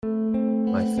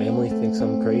My Family Thinks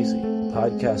I'm Crazy, a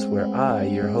podcast where I,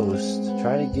 your host,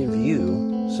 try to give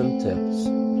you some tips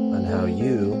on how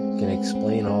you can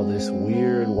explain all this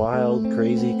weird, wild,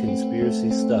 crazy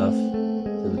conspiracy stuff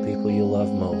to the people you love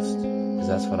most. Because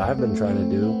that's what I've been trying to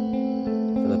do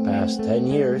for the past 10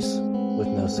 years with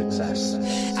no success.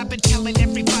 I've been telling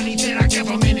everybody that our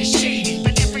government is shady,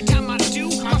 but every time I do,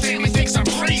 my family thinks I'm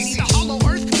crazy. The hollow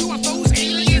earth, UFOs,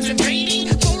 aliens invading,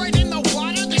 fluoride in the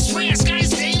water, they swear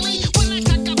skies daily. When I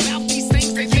talk about these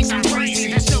things, they think I'm crazy.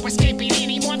 There's no escaping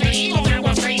anymore the evil that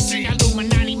we're facing.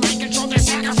 Illuminati mind control, they're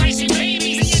sacrificing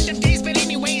babies. The end of days, but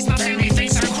anyways, my family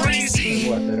thinks I'm crazy.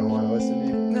 What, they don't want to listen to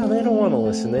you? No, they don't want to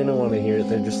listen. They don't want to hear it.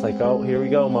 They're just like, oh, here we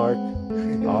go, Mark.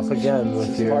 Off again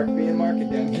with your... Mark being Mark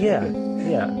again. Yeah.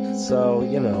 So,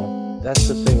 that's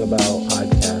the thing about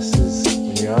podcasts is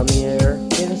when you're on the air,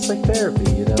 and it's like therapy,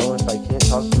 If I can't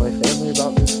talk to my family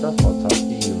about this stuff, I'll talk to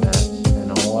you, Matt,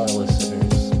 and all our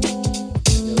listeners.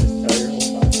 You'll just tell your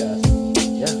whole podcast.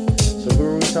 Yeah. So who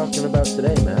are we talking about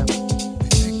today, Matt? They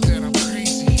think that I'm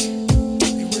crazy.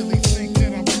 They really think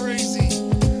that I'm crazy.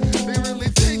 They really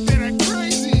think that I'm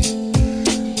crazy.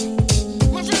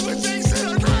 My family thinks that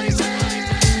I'm crazy.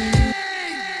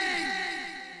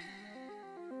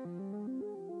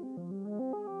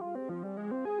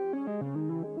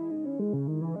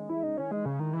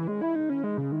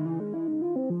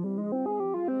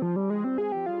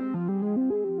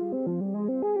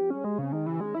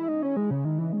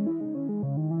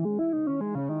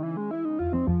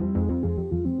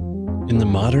 In the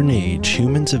modern age,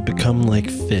 humans have become like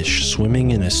fish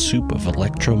swimming in a soup of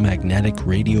electromagnetic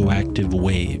radioactive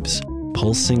waves,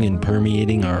 pulsing and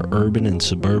permeating our urban and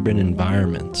suburban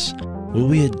environments. Will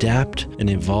we adapt and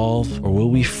evolve, or will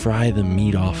we fry the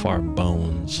meat off our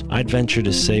bones? I'd venture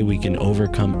to say we can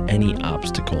overcome any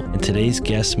obstacle, and today's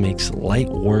guest makes light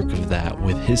work of that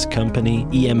with his company,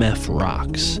 EMF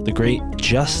Rocks. The great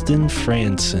Justin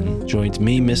Frandson joins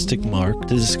me, Mystic Mark,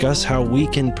 to discuss how we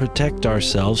can protect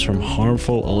ourselves from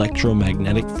harmful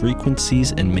electromagnetic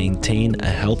frequencies and maintain a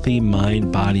healthy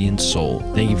mind, body, and soul.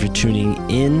 Thank you for tuning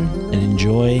in and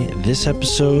enjoy this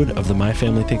episode of the My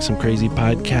Family Thinks I'm Crazy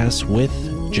podcast with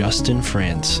Justin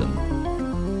Frandson.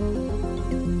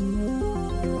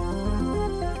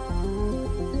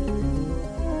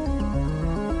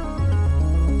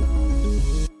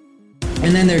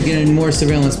 And then they're getting more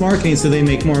surveillance marketing so they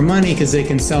make more money because they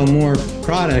can sell more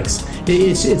products.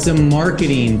 It's a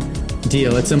marketing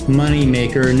deal. It's a money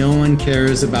maker. No one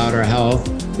cares about our health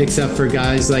except for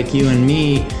guys like you and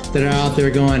me that are out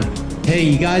there going, hey,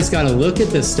 you guys got to look at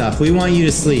this stuff. We want you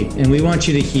to sleep, and we want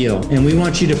you to heal, and we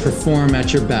want you to perform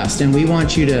at your best, and we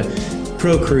want you to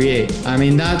procreate. I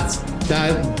mean, that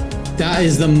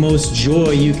is the most joy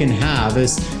you can have,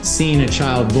 is seeing a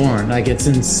child born. Like, it's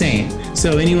insane.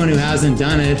 So anyone who hasn't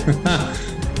done it,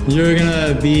 you're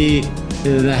gonna be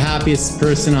the happiest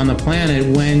person on the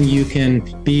planet when you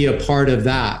can be a part of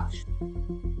that.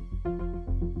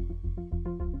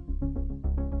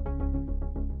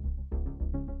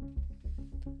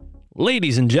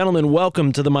 Ladies and gentlemen,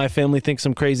 welcome to the My Family Thinks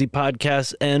I'm Crazy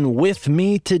podcast, and with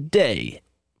me today,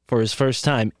 for his first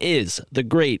time, is the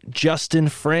great Justin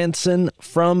Frandson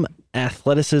from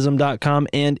athleticism.com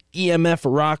and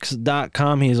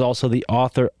emfrocks.com. He is also the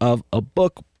author of a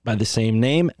book by the same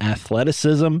name,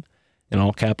 Athleticism, in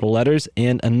all capital letters,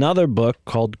 and another book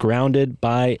called Grounded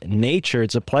by Nature.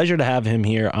 It's a pleasure to have him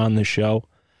here on the show.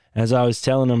 As I was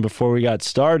telling him before we got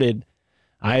started,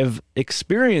 I've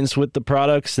experienced with the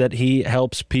products that he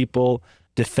helps people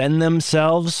defend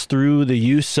themselves through the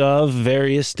use of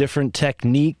various different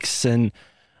techniques, and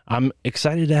I'm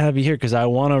excited to have you here because I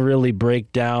want to really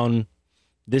break down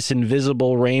this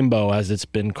invisible rainbow, as it's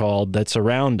been called, that's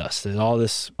around us. There's all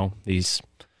this, these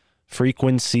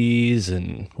frequencies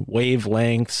and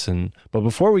wavelengths, but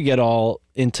before we get all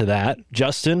into that,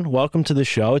 Justin, welcome to the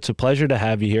show. It's a pleasure to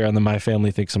have you here on the My Family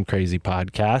Thinks I'm Crazy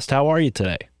podcast. How are you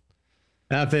today?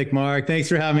 Epic, Mark. Thanks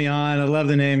for having me on. I love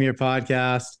the name of your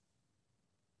podcast.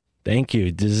 Thank you.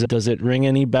 Does it ring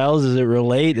any bells? Does it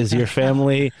relate? Does your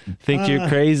family think you're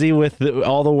crazy with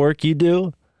all the work you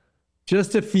do?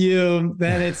 Just a few.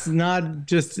 Then it's not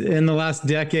just in the last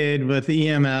decade with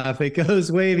EMF. It goes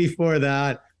way before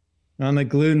that on the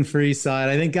gluten-free side.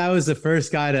 I think I was the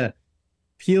first guy to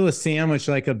peel a sandwich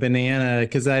like a banana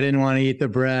because I didn't want to eat the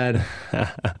bread.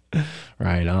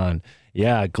 Right on.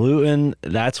 Yeah, gluten,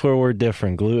 that's where we're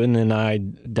different. Gluten and I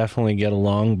definitely get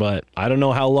along, but I don't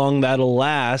know how long that'll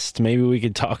last. Maybe we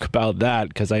could talk about that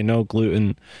because I know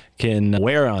gluten can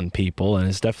wear on people and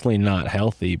it's definitely not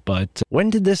healthy. But when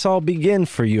did this all begin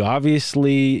for you?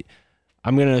 Obviously,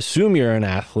 I'm going to assume you're an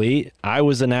athlete. I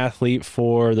was an athlete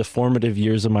for the formative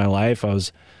years of my life. I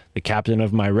was the captain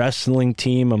of my wrestling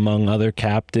team, among other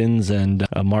captains, and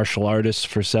a martial artist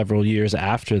for several years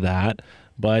after that.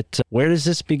 But where does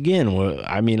this begin?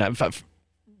 I mean,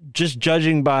 just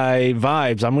judging by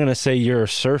vibes, I'm going to say you're a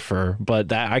surfer, but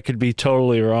that I could be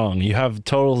totally wrong. You have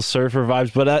total surfer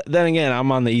vibes, but then again,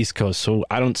 I'm on the East Coast, so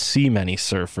I don't see many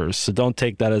surfers, so don't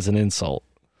take that as an insult.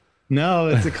 No,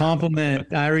 it's a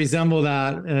compliment. I resemble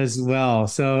that as well.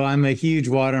 So I'm a huge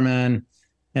waterman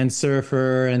and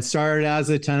surfer, and started as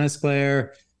a tennis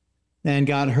player and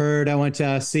got hurt. I went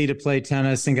to SC to play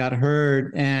tennis and got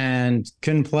hurt and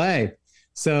couldn't play.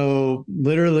 So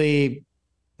literally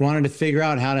wanted to figure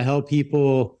out how to help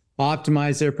people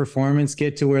optimize their performance,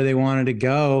 get to where they wanted to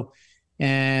go,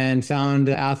 and found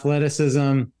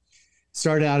athleticism.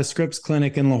 Started out a Scripps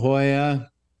clinic in La Jolla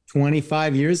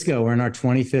 25 years ago. We're in our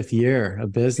 25th year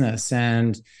of business.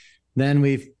 And then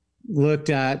we've looked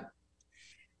at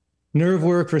nerve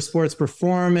work for sports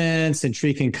performance and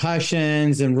treat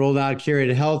concussions and rolled out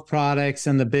curated health products.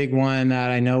 And the big one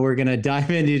that I know we're going to dive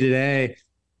into today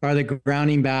are the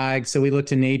grounding bags. So we look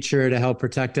to nature to help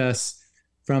protect us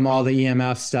from all the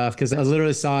EMF stuff. Because I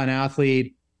literally saw an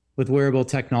athlete with wearable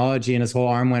technology and his whole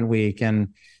arm went weak.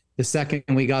 And the second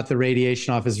we got the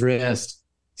radiation off his wrist,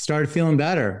 started feeling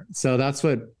better. So that's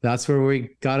where we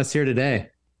got us here today.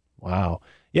 Wow.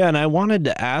 Yeah. And I wanted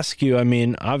to ask you, I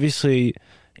mean, obviously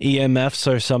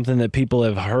EMFs are something that people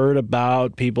have heard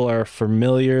about. People are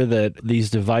familiar that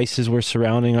these devices we're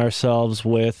surrounding ourselves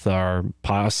with are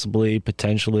possibly,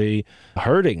 potentially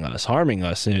hurting us, harming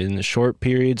us in the short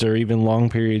periods or even long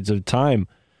periods of time.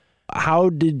 How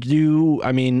did you,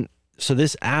 I mean, so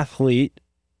this athlete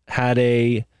had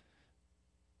a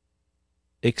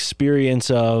experience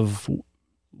of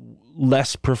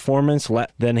less performance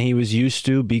than he was used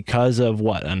to because of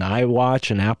what, an iWatch,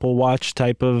 an Apple Watch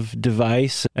type of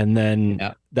device, and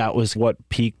then that was what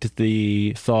piqued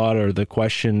the thought or the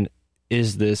question,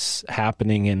 is this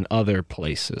happening in other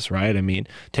places, right? I mean,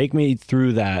 take me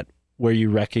through that, where you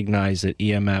recognize that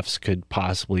EMFs could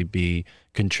possibly be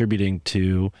contributing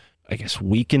to, I guess,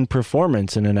 weakened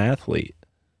performance in an athlete.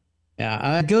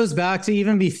 Yeah, it goes back to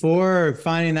even before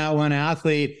finding that one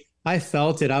athlete. I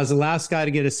felt it. I was the last guy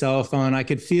to get a cell phone. I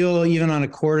could feel even on a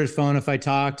corded phone, if I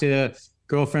talked to a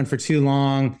girlfriend for too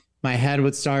long, my head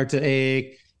would start to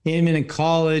ache. Even in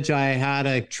college, I had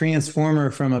a transformer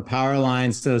from a power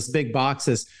line, so those big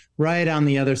boxes right on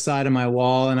the other side of my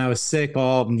wall, and I was sick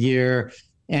all year.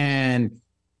 And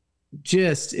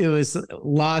just, it was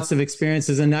lots of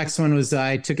experiences. The next one was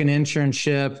I took an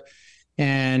internship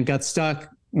and got stuck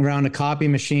around a copy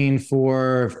machine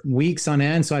for weeks on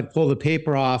end. So I'd pull the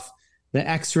paper off the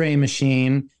X-ray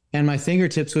machine and my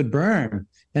fingertips would burn.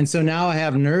 And so now I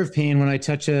have nerve pain when I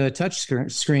touch a touch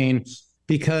screen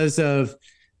because of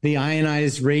the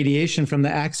ionized radiation from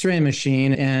the X-ray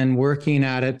machine and working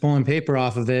at it, pulling paper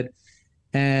off of it.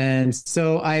 And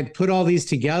so I put all these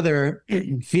together,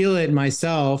 feel it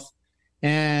myself.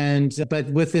 But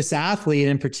with this athlete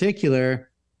in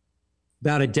particular,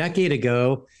 about a decade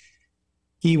ago,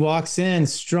 he walks in,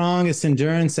 strongest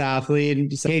endurance athlete, and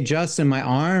he's like, "Hey, Justin, my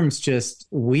arm's just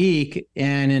weak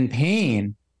and in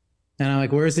pain." And I'm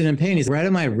like, "Where's it in pain?" He's right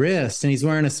at my wrist, and he's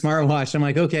wearing a smartwatch. I'm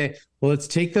like, "Okay, well, let's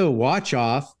take the watch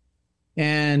off."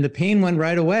 And the pain went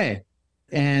right away.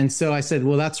 And so I said,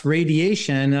 "Well, that's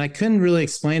radiation." And I couldn't really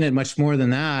explain it much more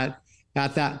than that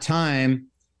at that time.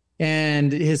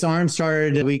 And his arm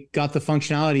we got the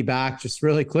functionality back just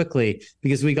really quickly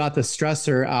because we got the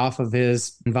stressor off of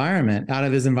his environment,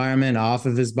 off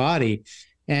of his body.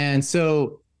 And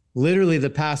so literally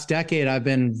the past decade, I've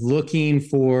been looking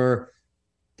for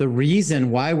the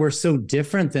reason why we're so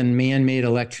different than man-made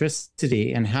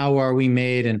electricity, and how are we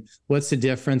made, and what's the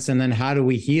difference, and then how do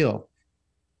we heal?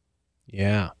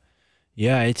 Yeah,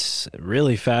 it's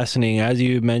really fascinating. As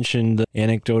you mentioned the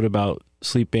anecdote about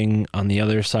sleeping on the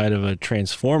other side of a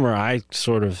transformer, I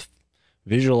sort of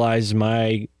visualized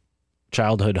my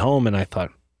childhood home, and I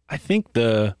thought, I think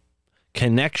the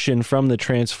connection from the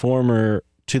transformer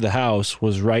to the house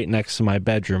was right next to my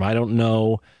bedroom. I don't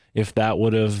know if that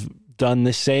would have done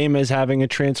the same as having a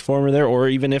transformer there, or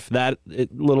even if that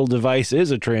little device is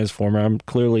a transformer. I'm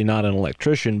clearly not an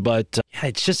electrician, but yeah,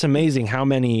 it's just amazing how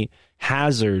many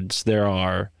hazards there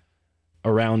are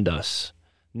around us.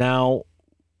 Now,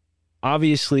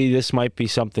 obviously, this might be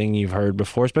something you've heard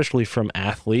before, especially from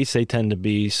athletes. They tend to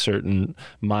be certain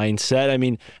mindset. I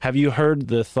mean, have you heard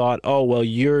the thought, "Oh, well,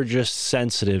 you're just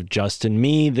sensitive, Justin.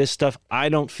 Me, this stuff, I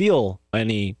don't feel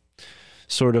any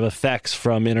sort of effects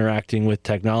from interacting with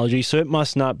technology. So it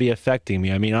must not be affecting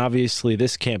me. I mean, obviously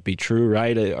this can't be true,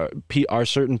 right? Are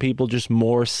certain people just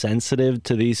more sensitive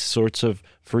to these sorts of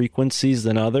frequencies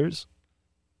than others?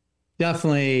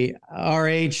 Definitely.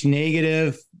 Rh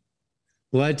negative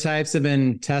blood types have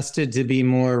been tested to be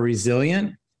more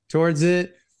resilient towards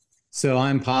it. So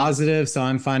I'm positive, so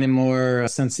I'm finding more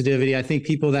sensitivity. I think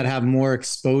people that have more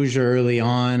exposure early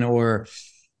on or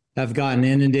have gotten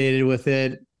inundated with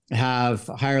it have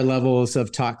higher levels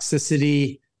of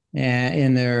toxicity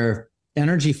in their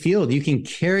energy field. You can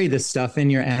carry this stuff in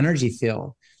your energy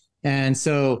field. And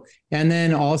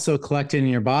then also collect it in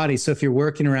your body. So if you're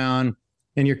working around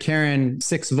and you're carrying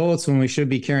 6 volts when we should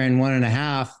be carrying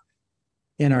 1.5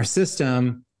 in our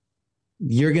system,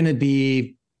 you're going to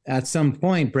be at some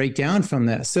point break down from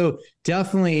this. So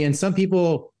definitely, and some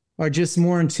people are just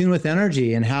more in tune with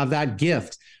energy and have that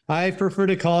gift. I prefer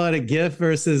to call it a gift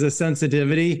versus a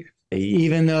sensitivity,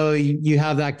 even though you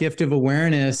have that gift of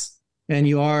awareness and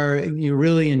you're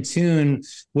really in tune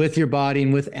with your body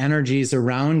and with energies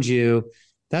around you.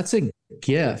 That's a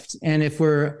gift. And if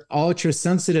we're ultra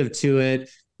sensitive to it,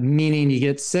 meaning you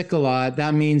get sick a lot,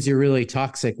 that means you're really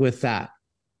toxic with that.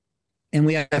 And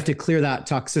we have to clear that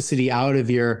toxicity out of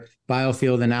your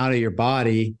biofield and out of your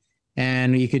body.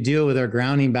 And you could do it with our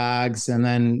grounding bags, and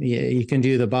then you can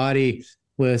do the body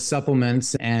with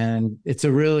supplements. And it's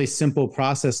a really simple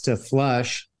process to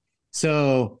flush.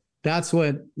 So that's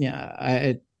what,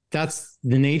 that's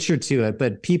the nature to it.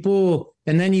 But people,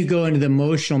 and then you go into the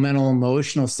mental,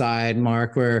 emotional side,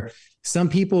 Mark, where some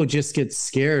people just get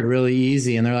scared really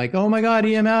easy and they're like, oh my God,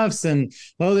 EMFs, and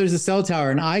oh, there's a cell tower.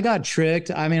 And I got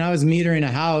tricked. I mean, I was metering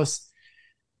a house.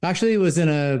 Actually, it was in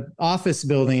a office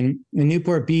building in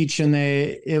Newport Beach, and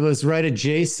it was right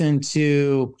adjacent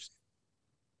to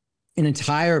an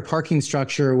entire parking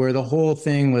structure where the whole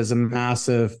thing was a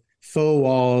massive faux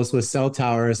walls with cell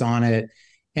towers on it.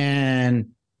 And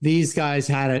these guys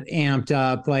had it amped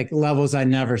up like levels I'd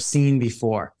never seen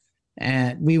before.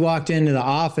 And we walked into the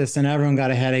office and everyone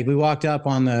got a headache. We walked up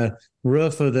on the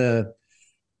roof of the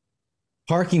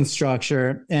parking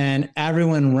structure and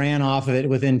everyone ran off of it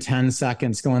within 10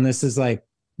 seconds going, this is like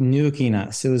nuking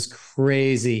us. It was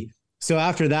crazy. So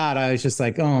after that, I was just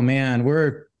like, oh man,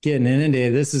 we're getting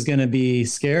inundated. This is going to be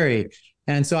scary.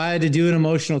 And so I had to do an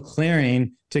emotional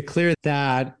clearing to clear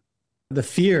the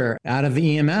fear out of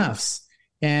EMFs.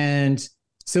 And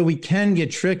so we can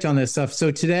get tricked on this stuff. So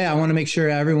today I want to make sure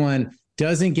everyone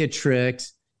doesn't get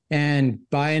tricked and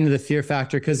buy into the fear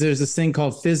factor, because there's this thing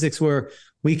called physics where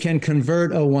we can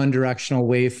convert a one-directional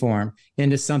waveform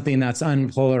into something that's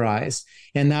unpolarized.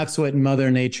 And that's what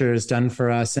Mother Nature has done for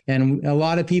us. And a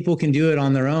lot of people can do it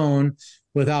on their own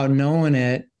without knowing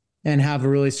it and have a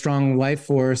really strong life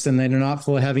force, and they're not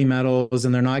full of heavy metals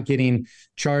and they're not getting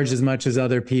charged as much as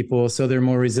other people. So they're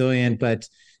more resilient. But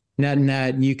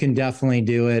net, you can definitely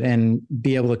do it and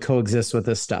be able to coexist with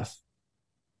this stuff.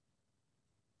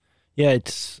 Yeah,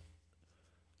 it's,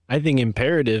 I think,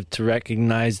 imperative to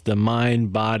recognize the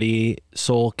mind, body,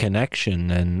 soul connection,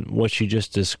 and what you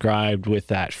just described with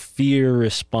that fear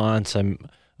response.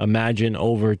 Imagine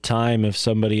over time, if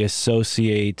somebody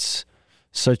associates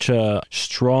such a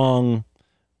strong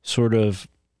sort of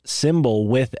symbol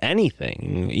with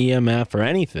anything, EMF or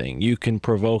anything, you can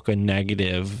provoke a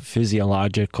negative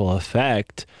physiological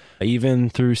effect, even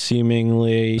through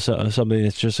seemingly something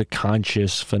that's just a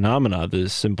conscious phenomena, the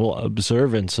simple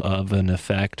observance of an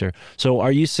effect. So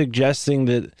are you suggesting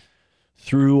that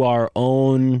through our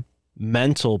own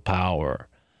mental power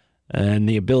and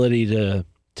the ability to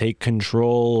take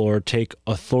control or take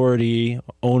authority,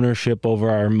 ownership over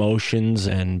our emotions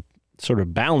and sort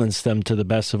of balance them to the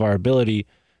best of our ability,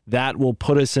 that will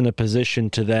put us in a position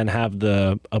to then have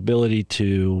the ability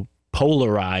to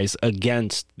polarize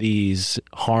against these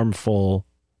harmful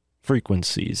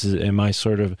frequencies? Am I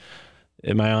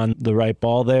on the right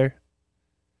ball there?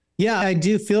 Yeah, I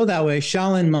do feel that way.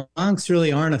 Shaolin monks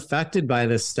really aren't affected by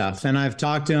this stuff. And I've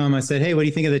talked to them. I said, hey, what do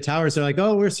you think of the towers? They're like,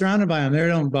 oh, we're surrounded by them. They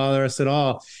don't bother us at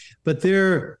all. But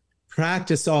they're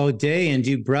practice all day and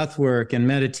do breath work and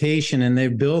meditation, and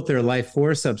they've built their life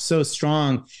force up so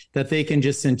strong that they can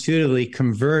just intuitively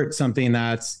convert something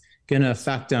that's going to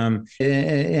affect them,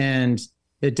 and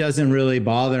it doesn't really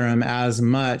bother them as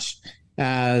much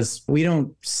as we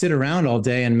don't sit around all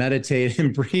day and meditate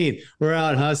and breathe. We're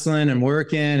out hustling and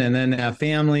working, and then have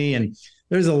family, and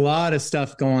there's a lot of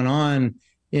stuff going on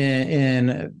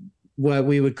in what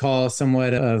we would call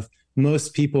somewhat of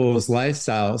most people's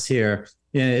lifestyles here,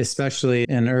 especially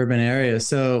in urban areas.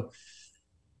 So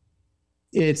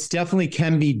it's definitely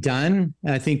can be done.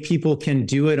 I think people can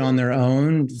do it on their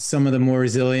own. Some of the more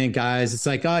resilient guys, it's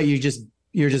like, oh, you just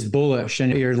you're just bullish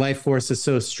and your life force is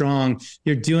so strong.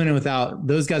 You're doing it without,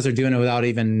 those guys are doing it without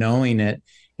even knowing it.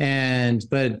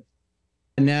 But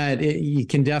Ned, you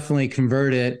can definitely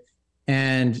convert it,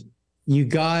 and you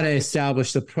got to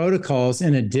establish the protocols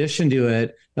in addition to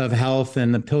it of health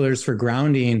and the pillars for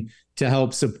grounding to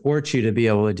help support you to be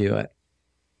able to do it.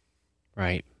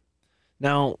 Right.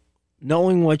 Now,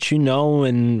 knowing what you know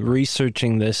and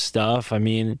researching this stuff, I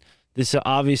mean, this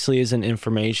obviously isn't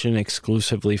information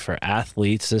exclusively for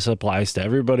athletes. This applies to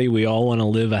everybody. We all want to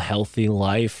live a healthy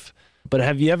life. But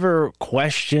have you ever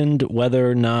questioned whether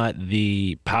or not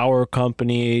the power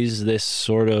companies, this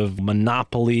sort of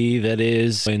monopoly that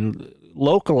is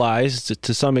localized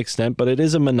to some extent, but it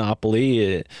is a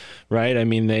monopoly, right? I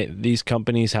mean, these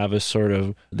companies have a sort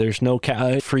of, there's no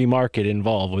free market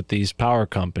involved with these power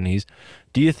companies.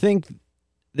 Do you think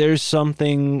there's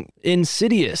something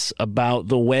insidious about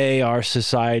the way our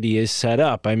society is set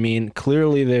up? I mean,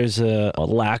 clearly there's a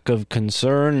lack of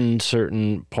concern in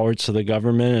certain parts of the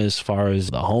government as far as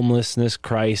the homelessness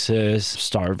crisis,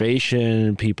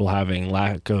 starvation, people having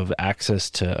lack of access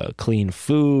to clean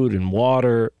food and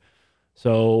water.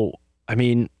 So, I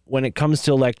mean, when it comes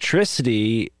to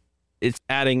electricity, it's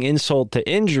adding insult to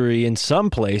injury in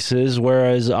some places,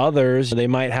 whereas others, they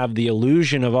might have the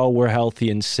illusion of, oh, we're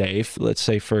healthy and safe. Let's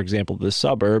say, for example, the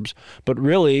suburbs, but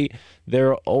really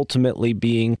they're ultimately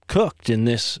being cooked in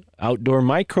this outdoor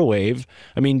microwave.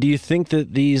 I mean, do you think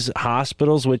that these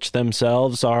hospitals, which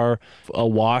themselves are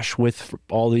awash with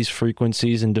all these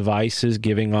frequencies and devices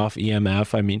giving off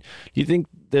EMF, I mean, do you think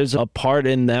there's a part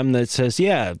in them that says,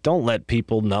 yeah, don't let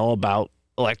people know about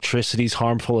electricity's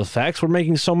harmful effects? We're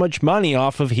making so much money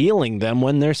off of healing them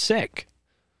when they're sick.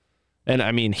 And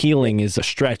I mean, healing is a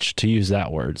stretch to use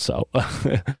that word. So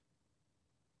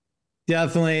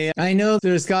definitely. I know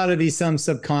there's got to be some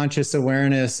subconscious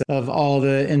awareness of all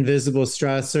the invisible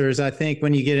stressors. I think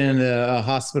when you get into a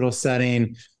hospital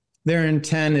setting, their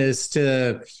intent is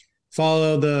to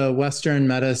follow the Western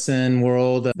medicine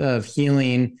world of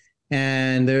healing.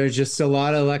 And there's just a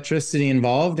lot of electricity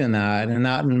involved in that, and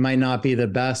that might not be the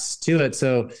best to it.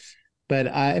 So,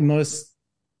 but most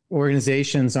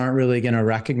organizations aren't really going to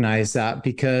recognize that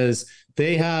because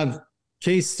they have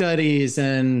case studies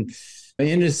and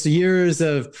years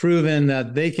of proven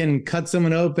that they can cut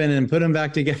someone open and put them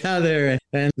back together,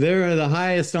 and they're the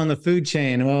highest on the food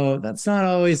chain. Well, that's not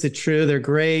always the true. They're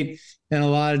great in a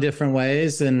lot of different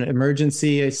ways, in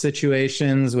emergency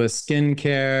situations with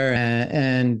skincare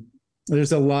and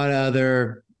there's a lot of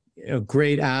other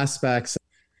great aspects of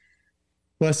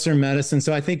Western medicine.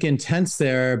 So I think intent's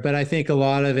there, but I think a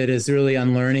lot of it is really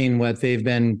unlearning what they've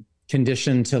been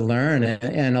conditioned to learn.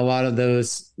 And a lot of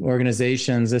those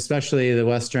organizations, especially the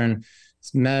Western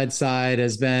med side,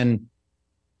 has been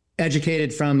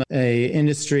educated from a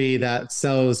industry that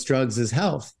sells drugs as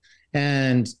health.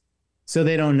 And so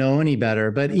they don't know any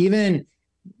better. But even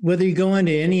whether you go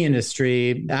into any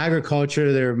industry,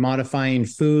 agriculture, they're modifying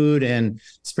food and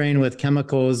spraying with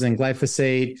chemicals and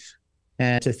glyphosate,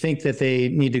 and to think that they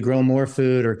need to grow more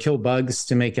food or kill bugs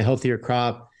to make a healthier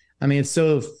crop. I mean, it's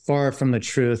so far from the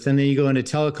truth. And then you go into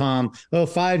telecom, oh,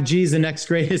 5G is the next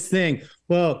greatest thing.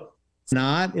 Well, it's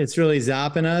not. It's really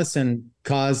zapping us and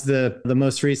caused the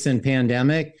most recent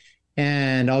pandemic.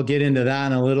 And I'll get into that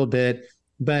in a little bit.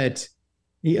 But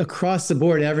across the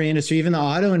board, every industry, even the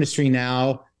auto industry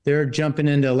now, they're jumping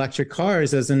into electric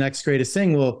cars as the next greatest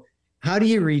thing. Well, how do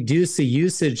you reduce the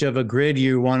usage of a grid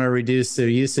you want to reduce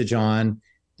the usage on,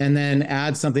 and then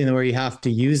add something where you have to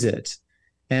use it?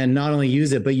 And not only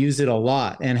use it, but use it a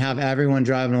lot, and have everyone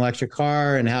drive an electric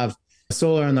car and have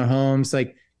solar in their homes.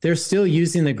 Like, they're still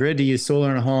using the grid to use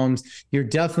solar in homes. You're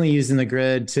definitely using the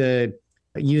grid to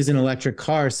use an electric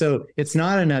car. So it's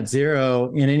not a net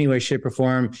zero in any way, shape, or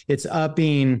form. It's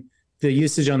upping the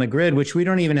usage on the grid, which we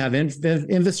don't even have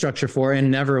infrastructure for and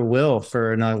never will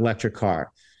for an electric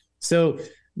car. So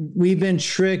we've been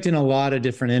tricked in a lot of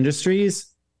different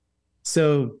industries.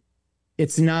 So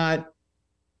it's not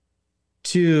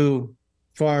too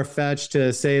far-fetched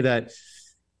to say that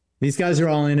these guys are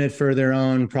all in it for their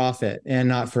own profit and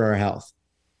not for our health.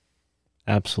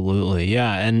 Absolutely.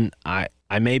 Yeah. And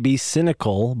I may be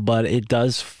cynical, but it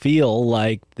does feel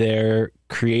like they're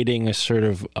creating a sort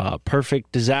of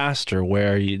perfect disaster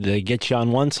where they get you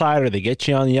on one side or they get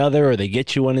you on the other, or they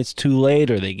get you when it's too late,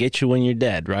 or they get you when you're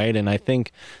dead, right? And I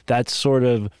think that's sort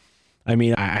of, I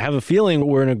mean, I have a feeling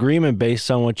we're in agreement based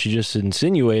on what you just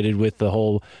insinuated with the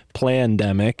whole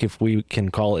plandemic, if we can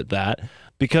call it that,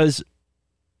 because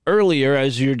earlier,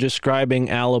 as you're describing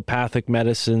allopathic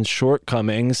medicine's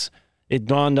shortcomings, it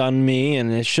dawned on me,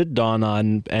 and it should dawn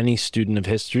on any student of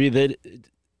history, that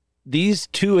these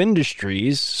two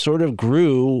industries sort of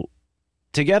grew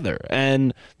together.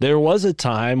 And there was a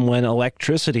time when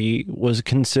electricity was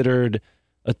considered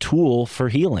a tool for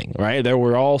healing, right? There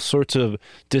were all sorts of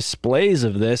displays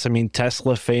of this. I mean,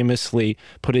 Tesla famously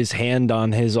put his hand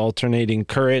on his alternating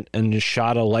current and just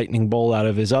shot a lightning bolt out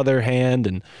of his other hand,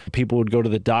 and people would go to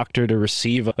the doctor to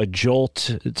receive a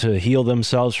jolt to heal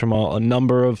themselves from a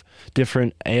number of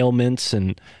different ailments.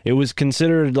 And it was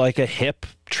considered like a hip,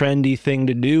 trendy thing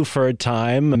to do for a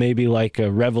time, maybe like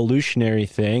a revolutionary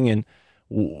thing. And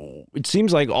it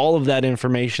seems like all of that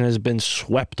information has been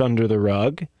swept under the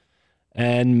rug.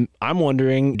 And I'm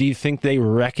wondering, do you think they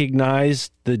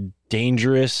recognized the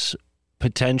dangerous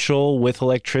potential with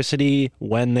electricity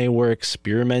when they were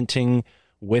experimenting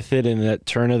with it in that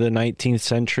turn of the 19th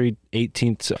century,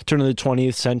 turn of the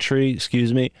 20th century,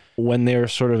 when they were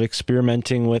sort of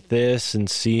experimenting with this and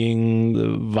seeing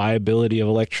the viability of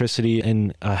electricity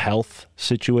in a health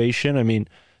situation? I mean,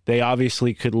 they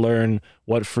obviously could learn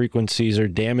what frequencies are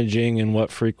damaging and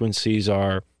what frequencies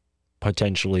are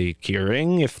potentially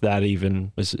curing, if that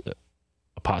even was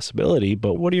a possibility.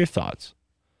 But what are your thoughts?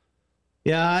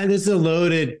 Yeah, this is a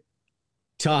loaded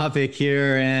topic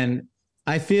here, and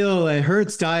I feel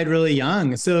Hertz died really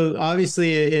young. So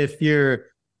obviously, if you're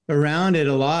around it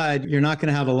a lot, you're not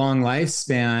going to have a long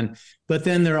lifespan. But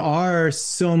then there are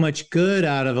so much good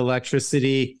out of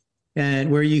electricity,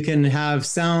 and where you can have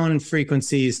sound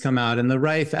frequencies come out and the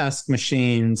Rife-esque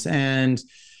machines. And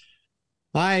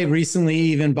I recently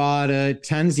even bought a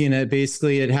TENS unit.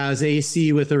 Basically, it has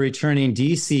AC with a returning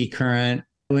DC current,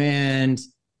 and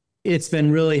it's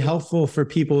been really helpful for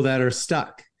people that are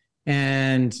stuck.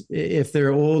 And if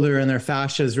they're older and their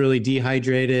fascia is really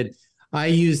dehydrated, I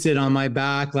used it on my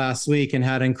back last week and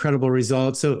had incredible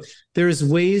results. So there's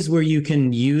ways where you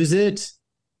can use it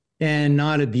and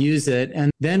not abuse it.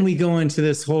 And then we go into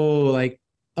this whole like,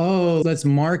 oh, let's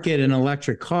market an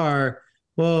electric car.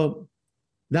 Well,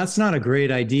 that's not a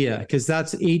great idea, because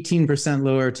that's 18%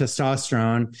 lower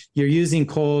testosterone. You're using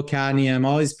coal, cadmium,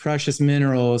 all these precious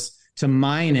minerals to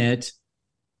mine it.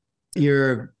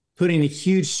 You're putting a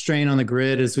huge strain on the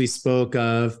grid, as we spoke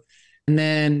of, and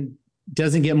then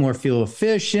doesn't get more fuel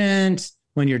efficient.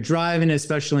 When you're driving,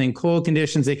 especially in cold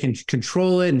conditions, they can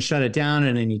control it and shut it down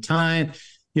at any time.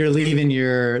 You're leaving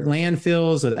your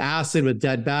landfills with acid, with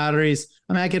dead batteries.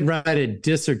 I mean, I could write a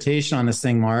dissertation on this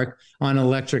thing, Mark, on an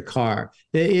electric car.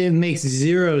 It makes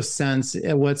zero sense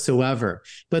whatsoever.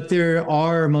 But there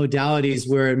are modalities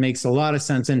where it makes a lot of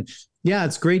sense. And yeah,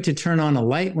 it's great to turn on a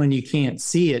light when you can't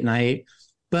see at night,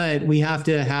 but we have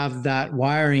to have that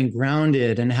wiring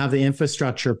grounded and have the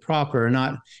infrastructure proper,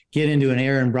 not get into an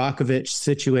Aaron Brockovich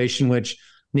situation, which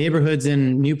neighborhoods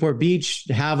in Newport Beach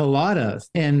have a lot of,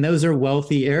 and those are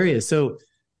wealthy areas. So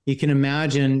you can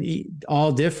imagine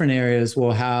all different areas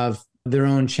will have their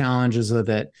own challenges with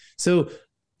it. So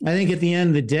I think at the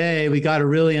end of the day, we got to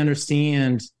really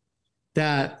understand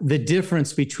that the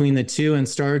difference between the two and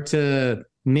start to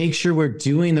make sure we're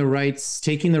doing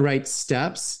taking the right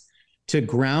steps to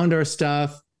ground our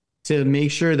stuff, to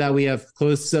make sure that we have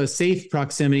safe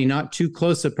proximity, not too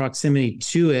close a proximity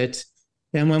to it.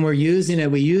 And when we're using it,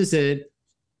 we use it,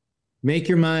 make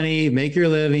your money, make your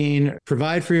living,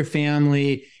 provide for your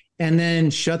family, and then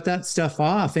shut that stuff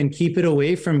off and keep it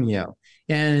away from you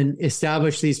and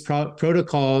establish these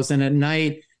protocols. And at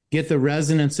night, get the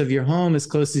resonance of your home as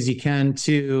close as you can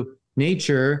to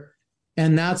nature.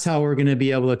 And that's how we're going to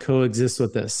be able to coexist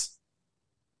with this.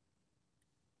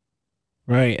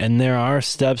 Right. And there are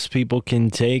steps people can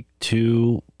take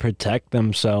to protect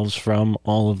themselves from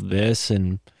all of this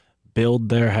and build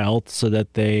their health so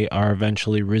that they are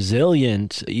eventually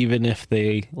resilient, even if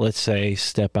they, let's say,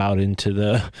 step out into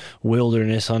the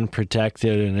wilderness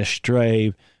unprotected and a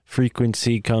stray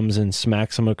frequency comes and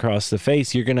smacks them across the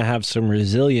face. You're going to have some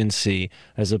resiliency,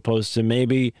 as opposed to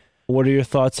maybe, what are your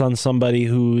thoughts on somebody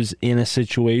who's in a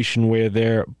situation where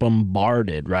they're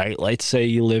bombarded, right? Let's say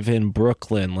you live in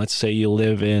Brooklyn. Let's say you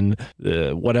live in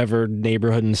whatever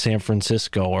neighborhood in San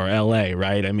Francisco or LA,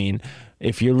 right? I mean,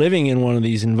 if you're living in one of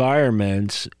these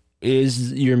environments,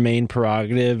 is your main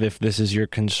prerogative, if this is your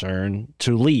concern,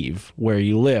 to leave where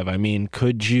you live? I mean,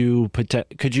 could you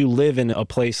live in a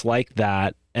place like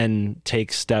that and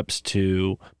take steps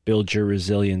to build your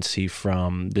resiliency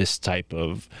from this type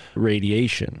of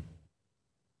radiation?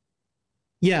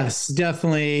 Yes,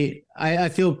 definitely. I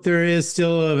feel there is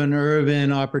still an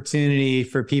urban opportunity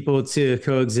for people to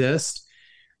coexist.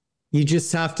 You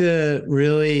just have to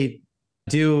really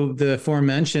do the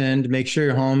aforementioned, make sure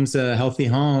your home's a healthy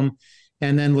home,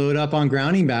 and then load up on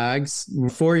grounding bags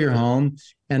for your home.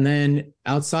 And then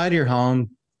outside your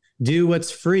home, do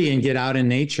what's free and get out in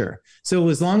nature. So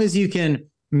as long as you can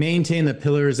maintain the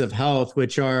pillars of health,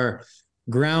 which are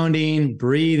grounding,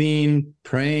 breathing,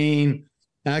 praying,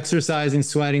 exercising,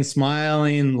 sweating,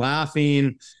 smiling,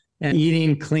 laughing, and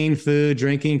eating clean food,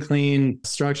 drinking clean,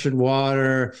 structured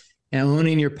water, and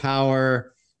owning your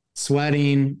power,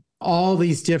 sweating, all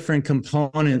these different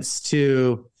components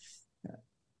to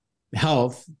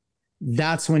health,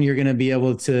 that's when you're going to be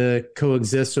able to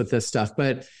coexist with this stuff.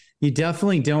 But you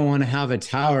definitely don't want to have a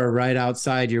tower right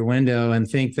outside your window and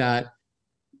think that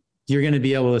you're going to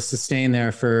be able to sustain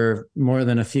there for more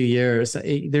than a few years.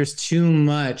 There's too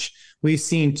much. We've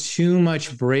seen too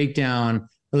much breakdown,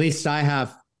 at least I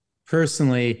have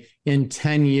personally, in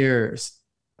 10 years.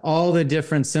 All the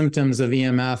different symptoms of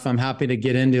EMF, I'm happy to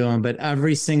get into them, but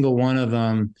every single one of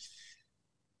them,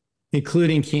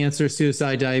 including cancer,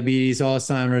 suicide, diabetes,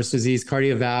 Alzheimer's disease,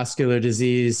 cardiovascular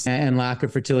disease, and lack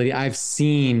of fertility, I've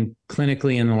seen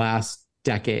clinically in the last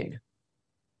decade.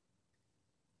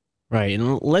 Right.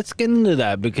 And let's get into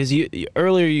that, because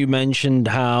earlier you mentioned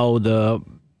how the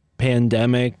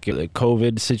pandemic, the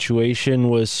COVID situation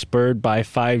was spurred by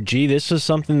 5G. This was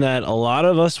something that a lot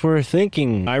of us were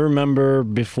thinking. I remember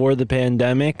before the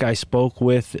pandemic, I spoke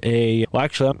with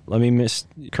let me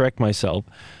correct myself.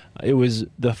 It was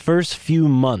the first few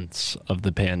months of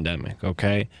the pandemic,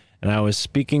 okay? And I was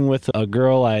speaking with a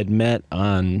girl I had met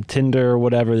on Tinder or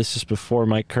whatever. This is before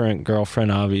my current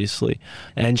girlfriend, obviously.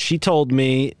 And she told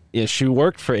me she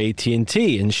worked for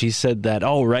AT&T, and she said that,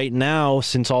 right now,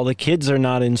 since all the kids are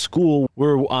not in school,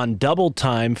 we're on double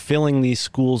time filling these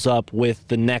schools up with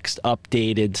the next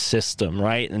updated system,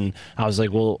 right? And I was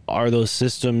like, well, are those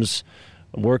systems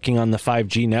working on the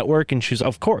 5G network? And she's,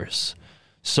 of course.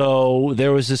 So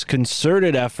there was this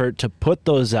concerted effort to put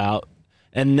those out.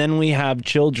 And then we have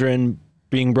children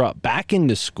being brought back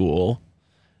into school.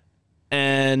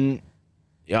 And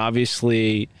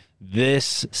obviously,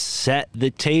 this set the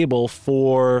table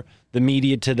for the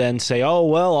media to then say, oh,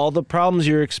 well, all the problems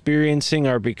you're experiencing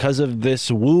are because of this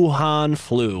Wuhan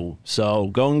flu. So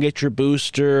go and get your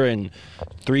booster and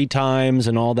 3 times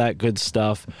and all that good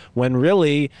stuff. When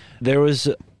really there was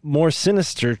more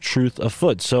sinister truth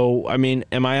afoot. So, I mean,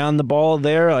 am I on the ball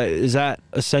there? Is that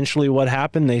essentially what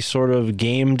happened? They sort of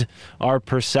gamed our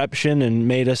perception and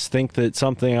made us think that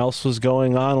something else was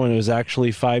going on when it was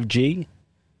actually 5G?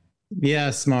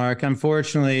 Yes, Mark.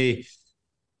 Unfortunately,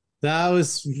 that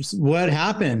was what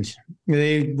happened.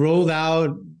 They rolled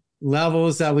out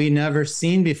levels that we never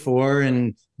seen before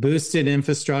and boosted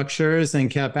infrastructures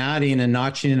and kept adding and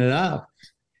notching it up.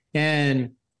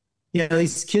 And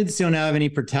these kids don't have any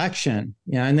protection.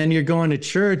 And then you're going to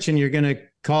church and you're going to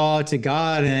call to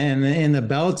God, and in the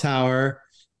bell tower,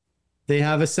 they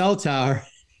have a cell tower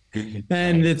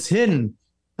and it's hidden.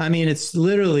 I mean, it's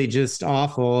literally just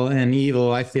awful and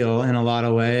evil, I feel, in a lot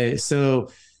of ways. So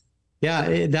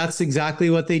that's exactly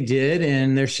what they did,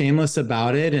 and they're shameless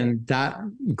about it. And that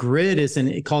grid is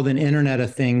called an Internet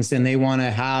of Things, and they want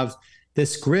to have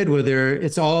this grid where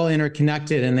it's all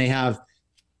interconnected, and they have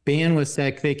bandwidth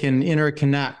that they can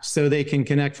interconnect, so they can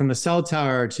connect from the cell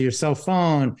tower to your cell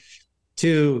phone,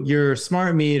 to your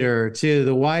smart meter, to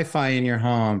the Wi-Fi in your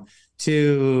home,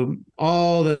 to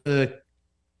all the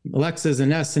Alexas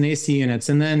and Nests and AC units,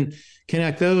 and then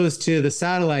connect those to the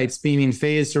satellites beaming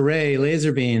phased array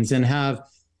laser beams, and have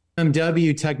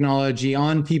MW technology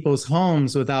on people's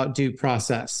homes without due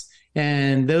process.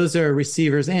 And those are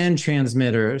receivers and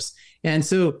transmitters. And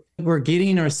so we're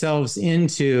getting ourselves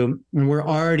into, and we're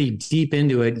already deep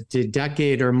into it, a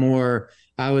decade or more,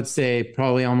 I would say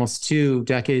probably almost 2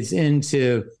 decades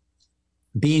into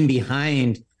being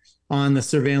behind on the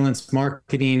surveillance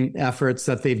marketing efforts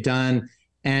that they've done.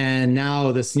 And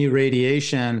now this new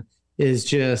radiation is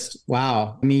just,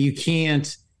 wow. I mean, you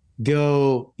can't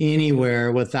go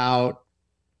anywhere without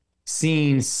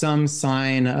seeing some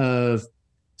sign of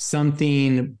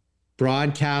something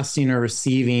broadcasting or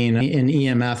receiving an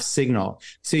EMF signal.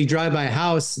 So you drive by a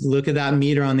house, look at that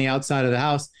meter on the outside of the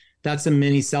house. That's a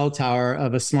mini cell tower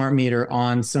of a smart meter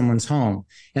on someone's home.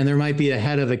 And there might be a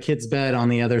head of a kid's bed on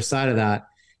the other side of that.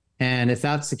 And if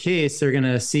that's the case, they're going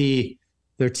to see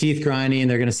their teeth grinding,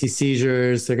 they're going to see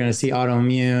seizures, they're going to see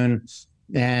autoimmune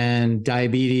and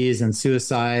diabetes and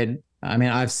suicide. I mean,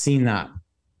 I've seen that.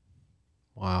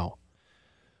 Wow.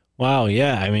 Wow,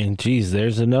 yeah. I mean, geez,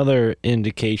 there's another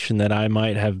indication that I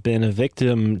might have been a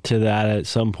victim to that at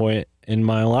some point in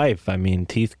my life. I mean,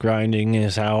 teeth grinding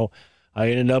is how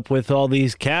I ended up with all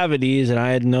these cavities, and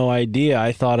I had no idea.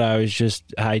 I thought I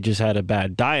just had a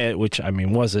bad diet, which, I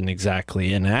mean, wasn't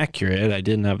exactly inaccurate. I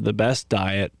didn't have the best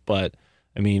diet, but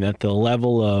I mean, at the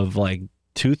level of like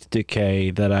tooth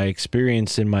decay that I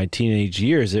experienced in my teenage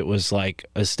years, it was like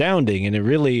astounding. And it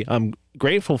really, I'm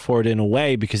grateful for it in a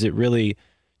way because it really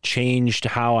changed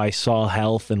how I saw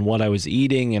health and what I was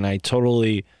eating. And I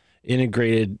totally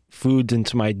integrated foods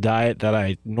into my diet that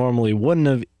I normally wouldn't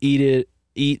have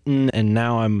eaten. And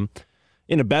now I'm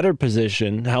in a better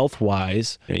position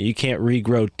health-wise. You can't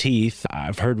regrow teeth.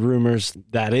 I've heard rumors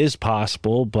that is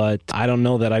possible, but I don't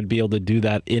know that I'd be able to do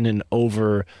that in an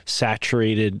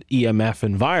oversaturated EMF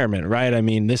environment, right? I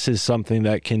mean, this is something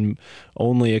that can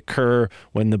only occur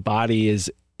when the body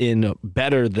is in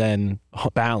better than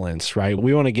balance, right?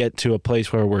 We want to get to a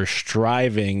place where we're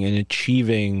striving and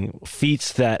achieving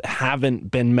feats that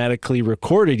haven't been medically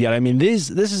recorded yet. I mean, this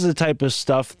is the type of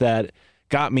stuff that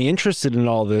got me interested in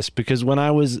all this, because when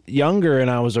I was younger and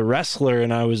I was a wrestler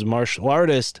and I was a martial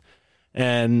artist,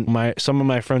 and some of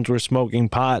my friends were smoking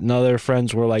pot and other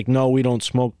friends were like, no, we don't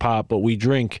smoke pot, but we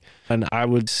drink. And I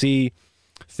would see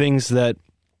things that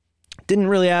didn't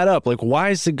really add up. Like, why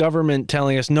is the government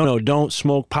telling us, no, don't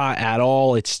smoke pot at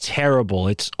all? It's terrible.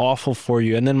 It's awful for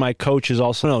you. And then my coach is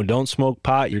also, no, don't smoke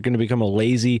pot. You're going to become a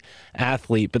lazy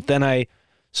athlete. But then I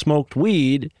smoked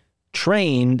weed,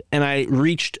 trained, and I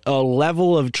reached a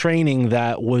level of training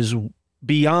that was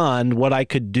beyond what I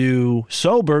could do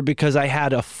sober, because I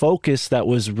had a focus that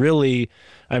was really,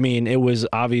 I mean, it was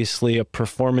obviously a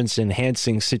performance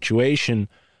enhancing situation,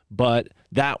 but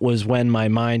that was when my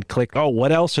mind clicked, oh,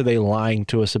 what else are they lying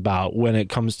to us about when it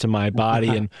comes to my body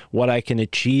and what I can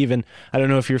achieve? And I don't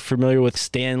know if you're familiar with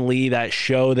Stan Lee, that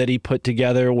show that he put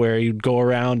together where you'd go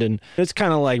around, and it's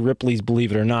kind of like Ripley's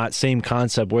Believe It or Not, same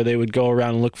concept, where they would go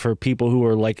around and look for people who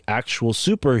were like actual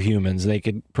superhumans. They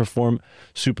could perform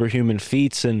superhuman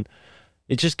feats. And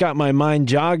it just got my mind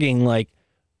jogging. Like,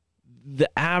 the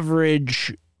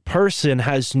average person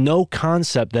has no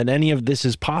concept that any of this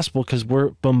is possible, because we're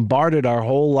bombarded our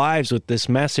whole lives with this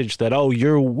message that, oh,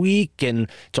 you're weak and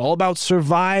it's all about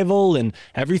survival and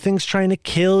everything's trying to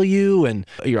kill you and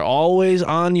you're always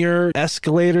on your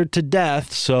escalator to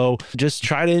death, so just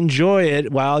try to enjoy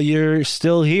it while you're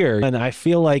still here. And I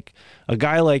feel like a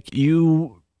guy like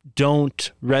you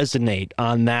don't resonate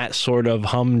on that sort of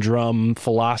humdrum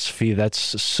philosophy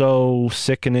that's so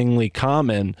sickeningly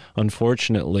common,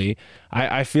 unfortunately.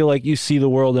 I feel like you see the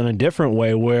world in a different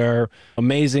way, where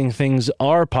amazing things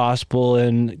are possible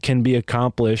and can be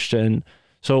accomplished. And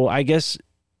so I guess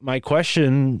my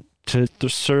question to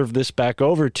serve this back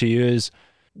over to you is,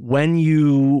 when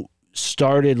you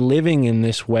started living in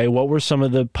this way, what were some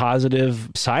of the positive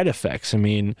side effects? I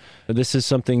mean, this is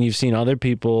something you've seen other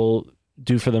people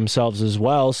do for themselves as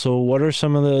well. So what are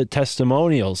some of the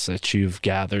testimonials that you've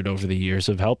gathered over the years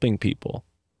of helping people?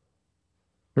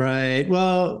 Right.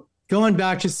 Well, going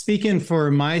back to speaking for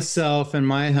myself and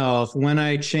my health, when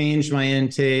I changed my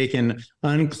intake and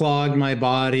unclogged my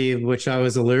body, which I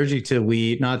was allergic to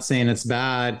wheat, not saying it's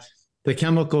bad, the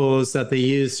chemicals that they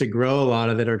use to grow a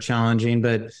lot of it are challenging,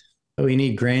 but we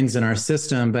need grains in our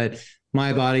system, but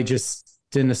my body just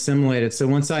didn't assimilate it. So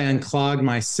once I unclogged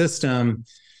my system,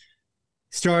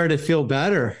 started to feel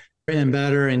better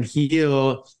and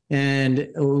heal, and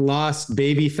lost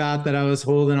baby fat that I was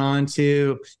holding on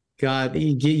to.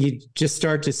 You just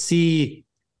start to see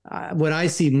what I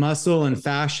see: muscle and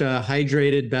fascia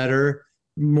hydrated better,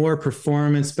 more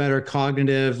performance, better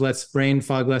cognitive, less brain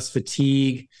fog, less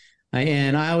fatigue.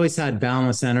 And I always had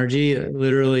boundless energy.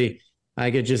 Literally,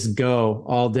 I could just go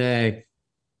all day.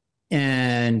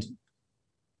 And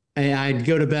I'd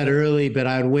go to bed early, but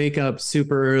I'd wake up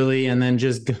super early and then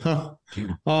just go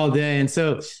all day. And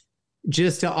so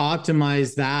just to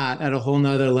optimize that at a whole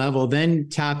nother level, then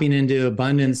tapping into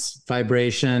abundance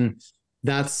vibration,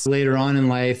 that's later on in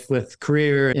life with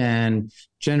career and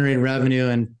generating revenue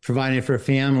and providing for a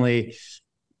family,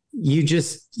 you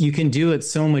can do it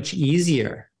so much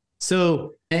easier.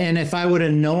 So, and if I would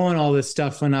have known all this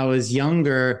stuff when I was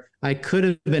younger, I could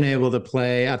have been able to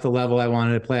play at the level I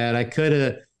wanted to play at. I could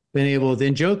have been able to,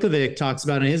 and Djokovic talks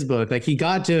about in his book, like he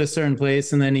got to a certain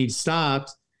place and then he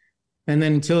stopped. And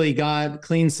then until he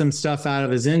cleaned some stuff out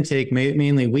of his intake,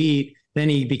 mainly wheat, then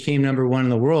he became number one in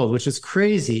the world, which is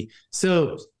crazy.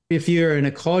 So if you're in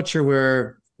a culture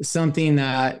where something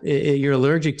that you're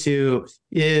allergic to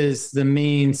is the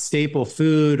main staple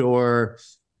food or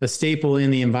a staple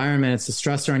in the environment, it's a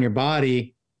stressor on your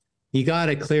body, you got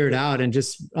to clear it out and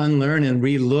just unlearn and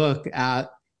relook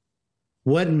at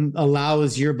what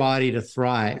allows your body to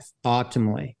thrive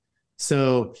optimally.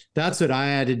 So that's what I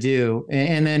had to do.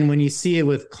 And then when you see it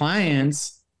with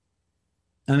clients,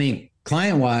 I mean,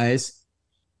 client-wise,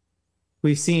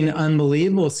 we've seen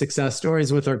unbelievable success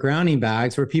stories with our grounding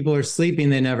bags where people are sleeping,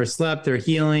 they never slept, they're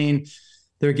healing,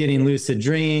 they're getting lucid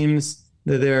dreams,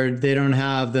 They don't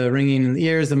have the ringing in the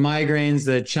ears, the migraines,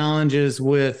 the challenges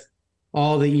with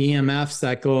all the EMFs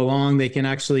that go along. They can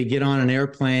actually get on an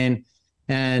airplane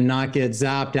and not get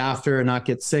zapped after, not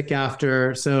get sick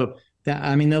after. So that,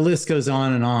 I mean, the list goes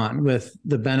on and on with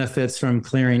the benefits from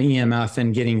clearing EMF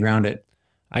and getting grounded.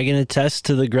 I can attest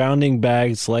to the grounding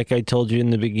bags. Like I told you in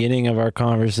the beginning of our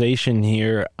conversation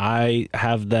here, I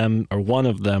have them, or one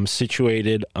of them,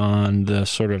 situated on the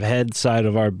sort of head side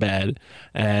of our bed.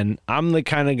 And I'm the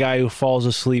kind of guy who falls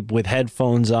asleep with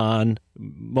headphones on,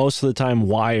 most of the time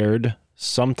wired.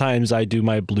 Sometimes I do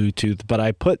my Bluetooth, but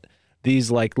I put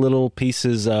these like little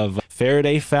pieces of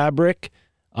Faraday fabric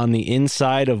on the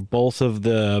inside of both of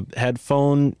the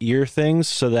headphone ear things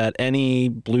so that any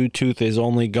Bluetooth is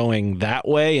only going that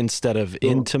way instead of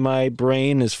into my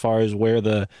brain as far as where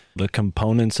the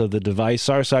components of the device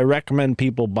are. So I recommend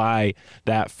people buy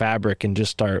that fabric and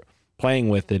just start playing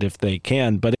with it if they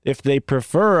can. But if they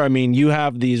prefer, I mean, you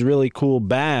have these really cool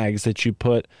bags that you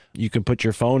can put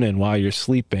your phone in while you're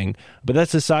sleeping. But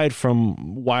that's aside from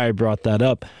why I brought that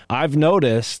up. I've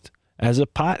noticed, as a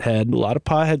pothead, a lot of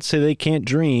potheads say they can't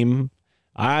dream.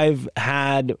 I've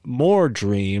had more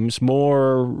dreams,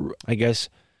 more, I guess,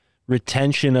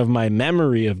 retention of my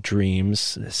memory of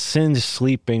dreams since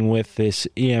sleeping with this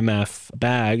EMF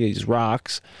bag, these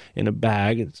rocks in a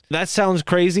bag. That sounds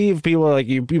crazy. If people are like,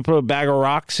 you put a bag of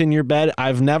rocks in your bed,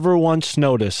 I've never once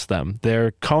noticed them.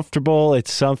 They're comfortable.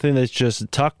 It's something that's just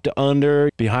tucked under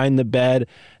behind the bed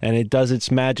and it does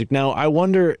its magic. Now, I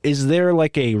wonder, is there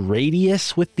like a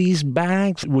radius with these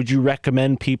bags? Would you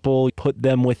recommend people put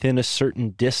them within a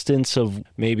certain distance of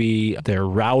maybe their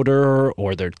router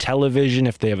or their television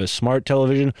if they have a smart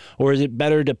television? Or is it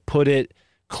better to put it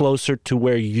closer to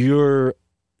where you're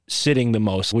sitting the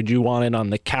most? Would you want it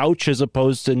on the couch as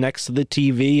opposed to next to the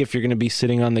TV if you're going to be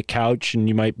sitting on the couch and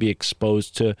you might be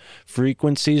exposed to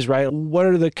frequencies, right? What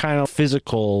are the kind of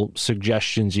physical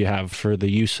suggestions you have for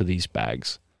the use of these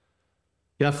bags?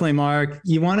 Definitely, Mark.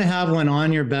 You want to have one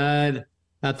on your bed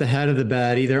at the head of the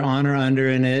bed, either on or under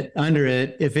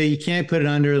it. If you can't put it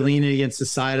under, lean it against the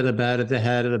side of the bed at the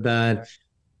head of the bed.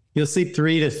 You'll sleep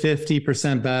 3 to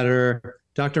 50% better.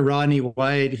 Dr. Rodney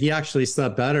White, he actually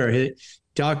slept better. His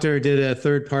doctor did a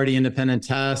third-party independent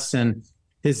test, and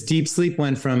his deep sleep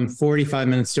went from 45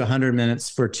 minutes to 100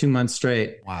 minutes for 2 months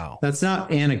straight. Wow. That's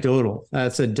not anecdotal.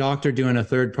 That's a doctor doing a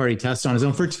third-party test on his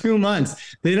own for 2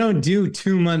 months. They don't do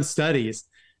 2-month studies.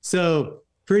 So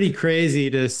pretty crazy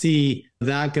to see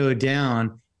that go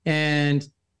down. And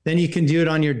then you can do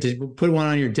it put one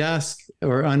on your desk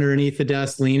or underneath the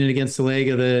desk, lean it against the leg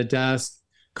of the desk,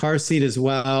 car seat as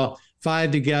well.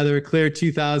 5 together, clear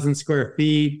 2,000 square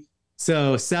feet.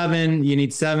 So 7, you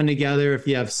need 7 together if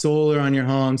you have solar on your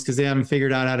homes, because they haven't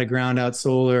figured out how to ground out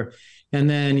solar. And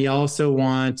then you also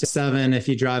want 7 if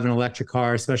you drive an electric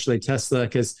car, especially Tesla,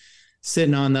 because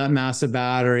sitting on that massive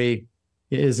battery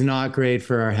is not great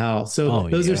for our health. So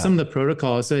those are some of the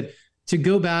protocols. So to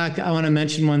go back, I want to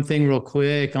mention one thing real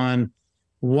quick on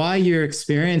why you're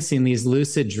experiencing these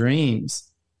lucid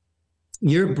dreams.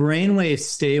 Your brainwave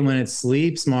state when it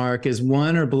sleeps, Mark, is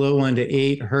 1 or below 1 to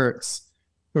 8 hertz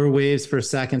or waves per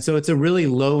second. So it's a really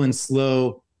low and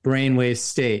slow brainwave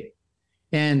state.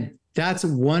 And that's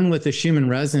one with the Schumann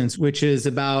resonance, which is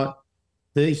about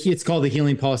it's called the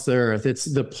healing pulse of the earth. It's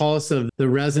the pulse of the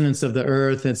resonance of the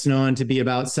earth. It's known to be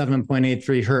about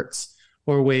 7.83 hertz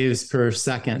or waves per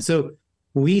second. So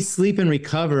we sleep and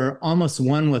recover almost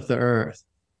one with the earth.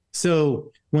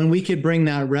 So when we could bring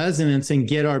that resonance and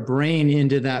get our brain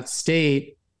into that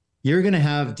state, you're going to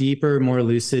have deeper, more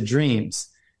lucid dreams.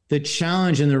 The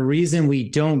challenge and the reason we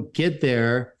don't get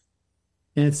there,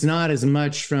 and it's not as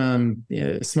much from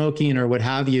smoking or what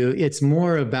have you, it's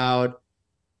more about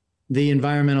the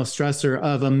environmental stressor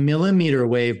of a millimeter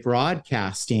wave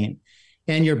broadcasting,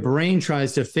 and your brain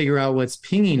tries to figure out what's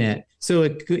pinging it. So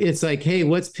it's like, hey,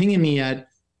 what's pinging me at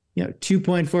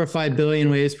 2.45 billion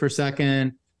waves per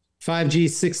second, 5G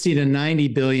 60 to 90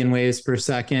 billion waves per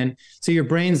second. So your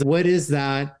brain's, what is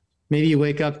that? Maybe you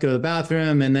wake up, go to the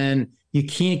bathroom, and then you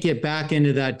can't get back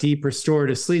into that deep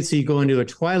restorative sleep. So you go into a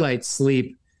twilight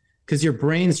sleep because your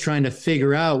brain's trying to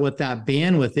figure out what that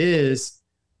bandwidth is.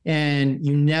 And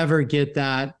you never get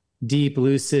that deep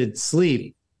lucid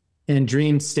sleep and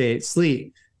dream state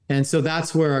sleep. And so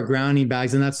that's where our grounding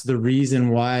bags, and that's the reason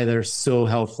why they're so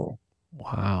helpful.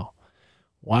 Wow.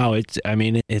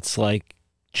 It's like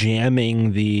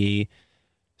jamming the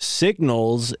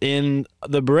signals in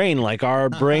the brain. Like our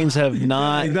brains have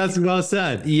not. That's well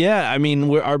said. Yeah.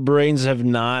 Our brains have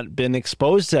not been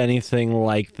exposed to anything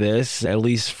like this, at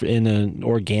least in an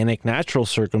organic, natural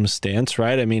circumstance,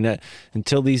 right?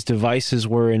 Until these devices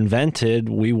were invented,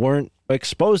 we weren't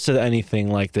exposed to anything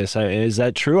like this. Is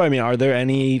that true? I mean, are there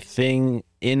anything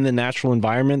in the natural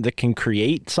environment that can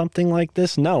create something like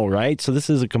this? No, right? So this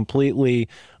is a completely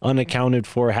unaccounted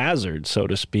for hazard, so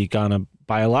to speak, on a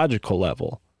biological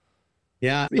level.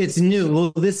 Yeah, it's new.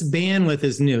 Well, this bandwidth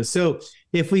is new. So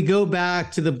if we go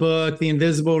back to the book, The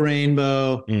Invisible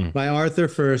Rainbow by Arthur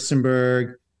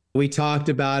Furstenberg, we talked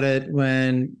about it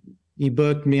when he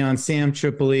booked me on Sam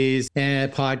Tripoli's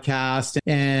podcast.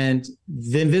 And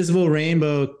The Invisible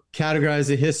Rainbow categorized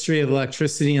the history of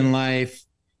electricity and life.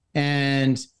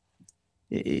 And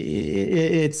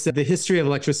it's the history of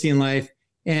electricity and life.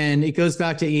 And it goes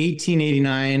back to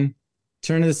 1889,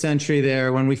 turn of the century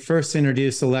there, when we first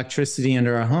introduced electricity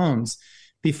into our homes.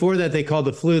 Before that, they called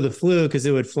the flu because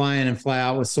it would fly in and fly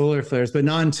out with solar flares. But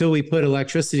not until we put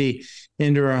electricity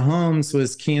into our homes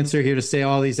was cancer here to stay.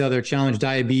 All these other challenges,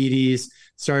 diabetes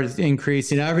started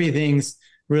increasing. Everything's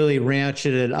really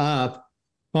ratcheted up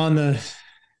on the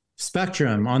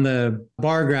spectrum, on the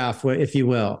bar graph, if you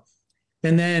will.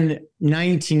 And then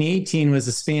 1918 was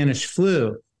the Spanish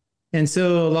flu. And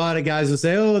so a lot of guys will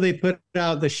say, oh, they put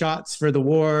out the shots for the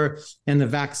war and the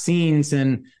vaccines,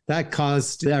 and that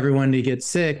caused everyone to get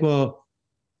sick. Well,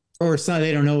 or some,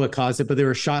 they don't know what caused it, but there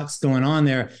were shots going on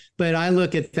there. But I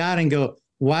look at that and go,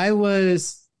 why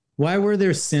were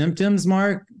their symptoms,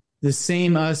 Mark, the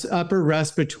same as upper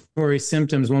respiratory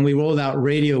symptoms when we rolled out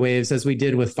radio waves as we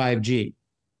did with 5G?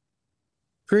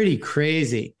 Pretty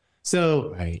crazy.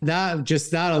 So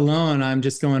that alone, I'm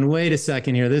just going, wait a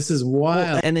second here. This is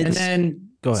wild. Well, and then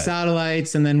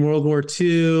satellites, and then World War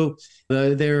II,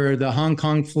 the Hong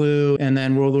Kong flu, and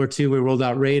then World War II, we rolled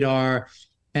out radar.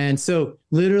 And so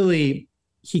literally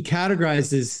he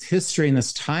categorizes history in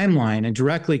this timeline and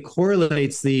directly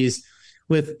correlates these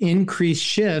with increased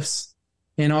shifts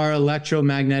in our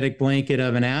electromagnetic blanket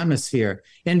of an atmosphere.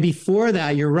 And before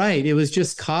that, you're right, it was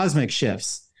just cosmic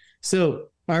shifts. So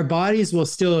our bodies will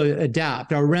still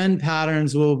adapt. Our REM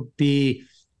patterns will be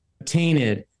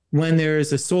tainted when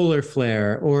there's a solar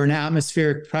flare or an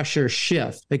atmospheric pressure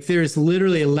shift. Like there's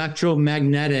literally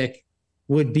electromagnetic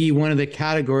would be one of the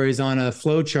categories on a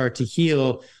flow chart to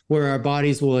heal, where our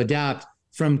bodies will adapt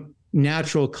from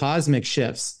natural cosmic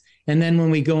shifts. And then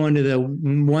when we go into the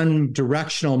one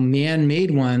directional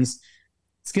man-made ones,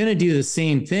 it's going to do the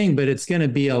same thing, but it's going to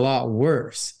be a lot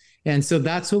worse. And so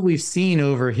that's what we've seen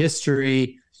over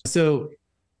history. So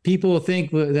people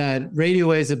think that radio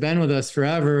waves have been with us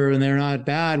forever and they're not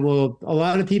bad. Well, a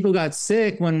lot of people got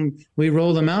sick when we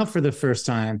rolled them out for the first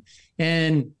time.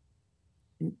 And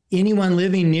anyone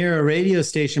living near a radio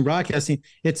station broadcasting,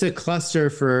 it's a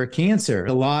cluster for cancer.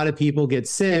 A lot of people get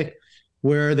sick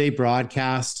where they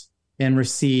broadcast and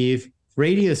receive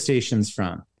radio stations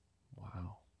from.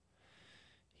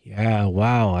 Yeah,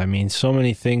 wow. I mean, so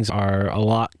many things are a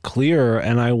lot clearer.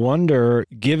 And I wonder,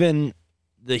 given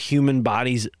the human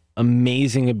body's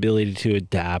amazing ability to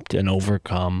adapt and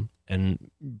overcome and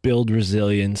build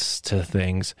resilience to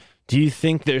things, do you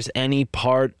think there's any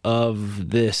part of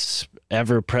this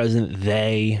ever-present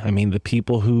they, I mean, the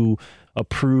people who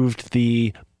approved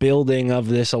the building of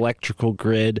this electrical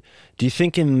grid, do you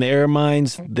think in their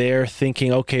minds they're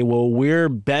thinking, okay, well, we're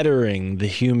bettering the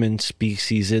human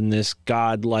species in this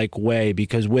godlike way,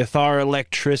 because with our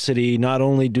electricity, not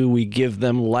only do we give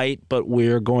them light, but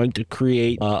we're going to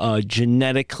create a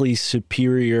genetically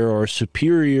superior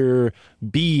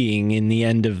being in the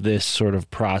end of this sort of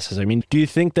process? I mean, do you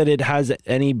think that it has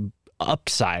any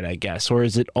upside, I guess, or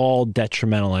is it all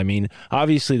detrimental? I mean,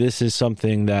 obviously this is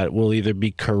something that will either be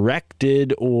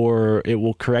corrected or it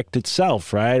will correct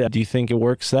itself, right? Do you think it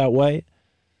works that way?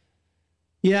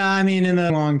 Yeah, I mean, in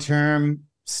the long term,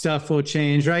 stuff will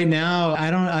change. Right now,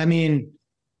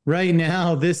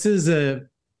 this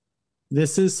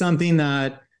is something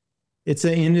that it's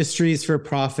an industries for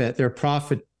profit. They're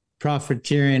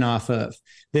profiteering off of.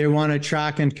 They want to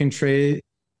track and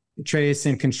trace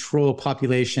and control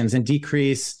populations and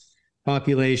decrease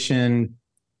population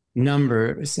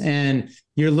numbers. And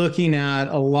you're looking at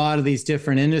a lot of these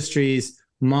different industries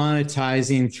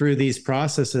monetizing through these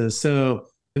processes. So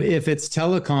if it's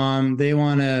telecom, they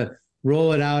want to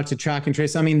roll it out to track and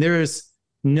trace. I mean, there's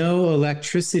no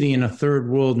electricity in a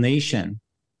third world nation.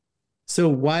 So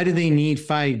why do they need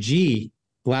 5G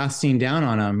blasting down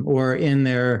on them or in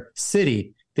their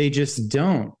city? They just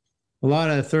don't. A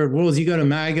lot of third worlds, I go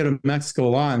to Mexico a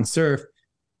lot and surf.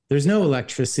 There's no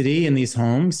electricity in these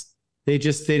homes. They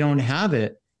don't have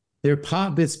it.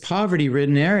 It's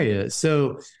poverty-ridden areas.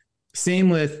 So same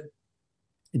with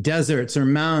deserts or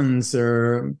mountains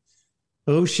or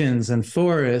oceans and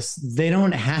forests. They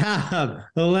don't have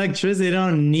electricity. They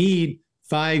don't need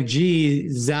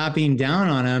 5G zapping down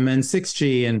on them and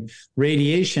 6G and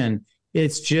radiation.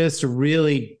 It's just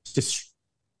really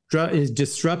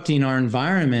disrupting our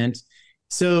environment.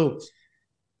 So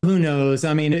who knows?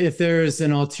 I mean, if there's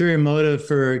an ulterior motive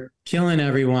for killing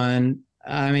everyone,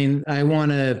 I mean, I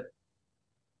want to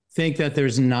think that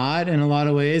there's not in a lot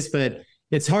of ways, but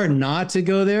it's hard not to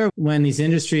go there when these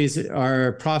industries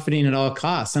are profiting at all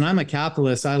costs. And I'm a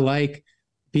capitalist. I like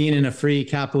being in a free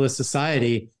capitalist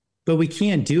society, but we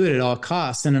can't do it at all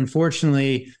costs. And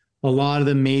unfortunately, a lot of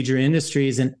the major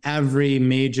industries and every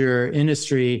major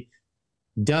industry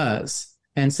does.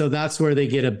 And so that's where they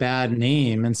get a bad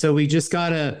name. And so we just got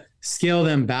to scale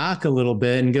them back a little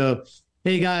bit and go,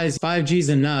 hey guys, 5G is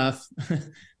enough.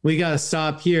 We got to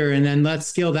stop here. And then let's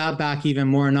scale that back even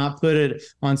more, not put it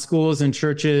on schools and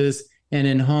churches and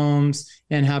in homes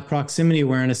and have proximity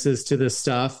awarenesses to this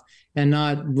stuff and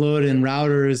not load in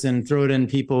routers and throw it in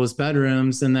people's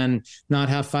bedrooms and then not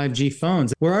have 5G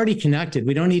phones. We're already connected.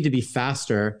 We don't need to be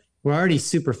faster. We're already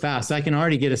super fast. I can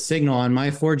already get a signal on my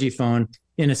 4G phone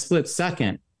in a split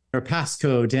second, or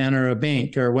passcode to enter a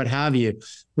bank or what have you.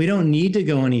 We don't need to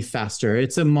go any faster.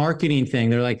 It's a marketing thing.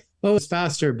 They're like, oh, it's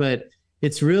faster, but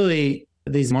it's really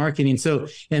these marketing. So,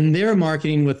 and they're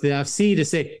marketing with the FC to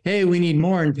say, hey, we need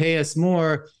more and pay us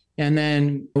more. And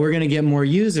then we're going to get more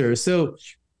users. So,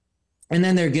 and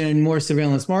then they're getting more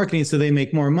surveillance marketing. So they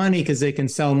make more money because they can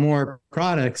sell more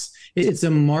products. It's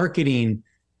a marketing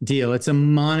deal. It's a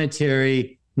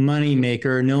monetary money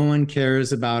maker. No one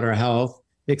cares about our health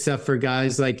except for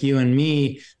guys like you and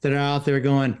me that are out there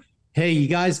going, hey, you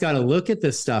guys got to look at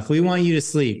this stuff. We want you to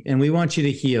sleep and we want you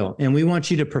to heal and we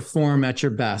want you to perform at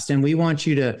your best and we want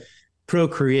you to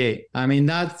procreate. I mean,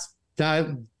 that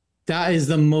is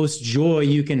the most joy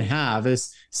you can have,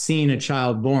 is seeing a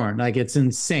child born. Like, it's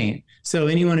insane. So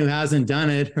anyone who hasn't done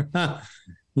it,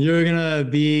 you're going to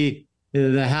be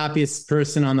the happiest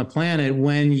person on the planet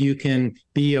when you can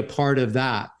be a part of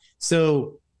that.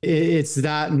 So it's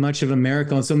that much of a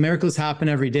miracle. And so miracles happen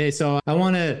every day. So I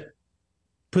want to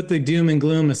put the doom and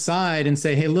gloom aside and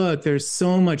say, hey, look, there's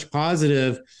so much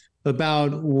positive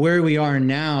about where we are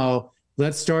now.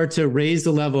 Let's start to raise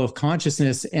the level of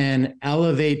consciousness and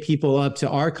elevate people up to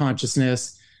our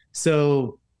consciousness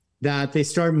so that they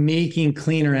start making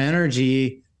cleaner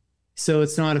energy so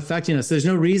it's not affecting us. There's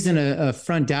no reason a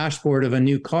front dashboard of a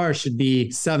new car should be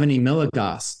 70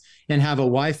 milligauss and have a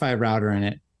Wi-Fi router in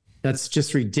it. That's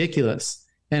just ridiculous.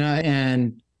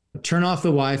 And turn off the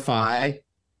Wi-Fi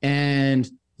and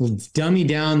dummy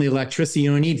down the electricity.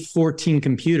 You don't need 14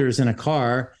 computers in a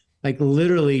car. Like,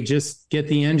 literally just get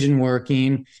the engine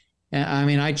working. I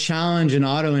mean, I challenge an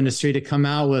auto industry to come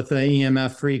out with an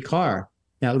EMF free car.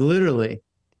 Now, literally,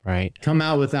 right? Come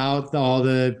out without all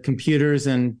the computers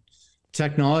and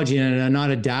technology and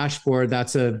not a dashboard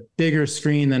that's a bigger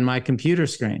screen than my computer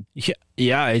screen.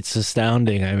 Yeah, it's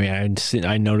astounding. I mean,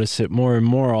 I notice it more and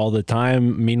more all the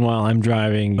time. Meanwhile, I'm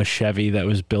driving a Chevy that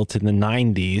was built in the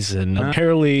 90s and I'm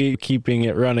barely keeping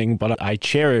it running, but I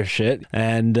cherish it.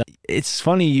 And it's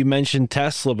funny, you mentioned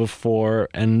Tesla before,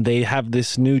 and they have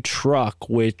this new truck,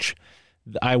 which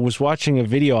I was watching a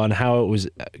video on how it was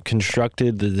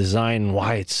constructed, the design,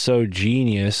 why it's so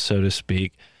genius, so to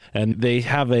speak. And they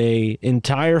have a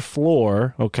entire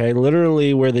floor, okay,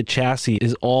 literally where the chassis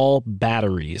is all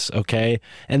batteries, okay?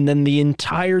 And then the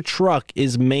entire truck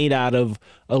is made out of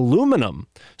aluminum.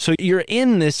 So you're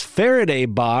in this Faraday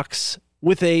box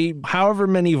with a however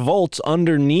many volts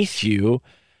underneath you.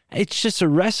 It's just a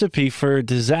recipe for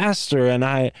disaster. And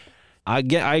I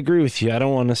agree with you. I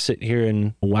don't want to sit here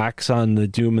and wax on the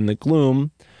doom and the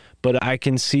gloom. But I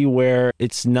can see where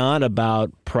it's not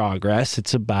about progress.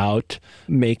 It's about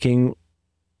making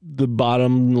the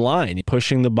bottom line,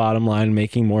 pushing the bottom line,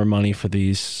 making more money for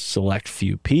these select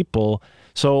few people.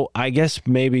 So I guess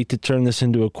maybe to turn this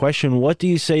into a question, what do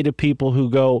you say to people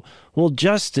who go, well,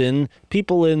 Justin,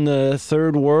 people in the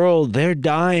third world, they're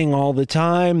dying all the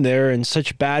time. They're in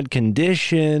such bad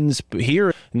conditions.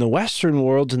 Here in the Western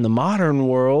world, in the modern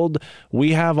world,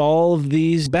 we have all of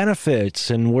these benefits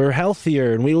and we're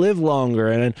healthier and we live longer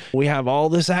and we have all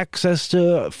this access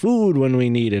to food when we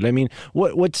need it. I mean,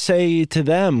 what say to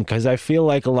them? Because I feel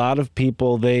like a lot of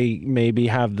people, they maybe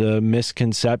have the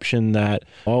misconception that,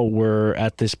 oh, we're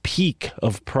at this peak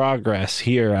of progress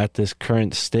here at this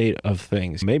current state of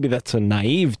things. Maybe that's a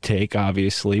naive take,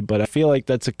 obviously, but I feel like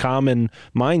that's a common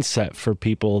mindset for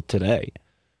people today.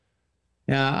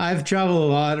 Yeah, I've traveled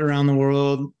a lot around the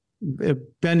world,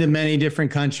 been to many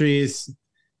different countries,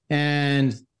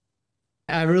 and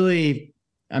I've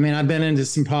been into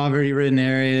some poverty-ridden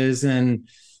areas, and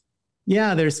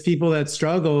yeah, there's people that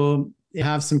struggle,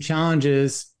 have some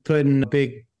challenges, put in a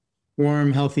big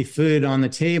warm, healthy food on the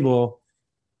table.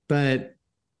 But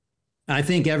I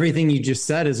think everything you just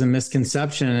said is a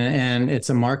misconception, and it's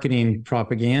a marketing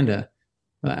propaganda.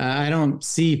 I don't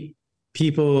see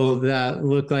people that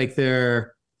look like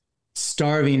they're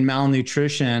starving,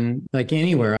 malnutrition, like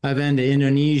anywhere. I've been to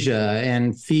Indonesia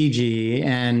and Fiji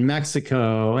and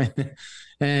Mexico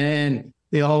and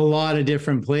a lot of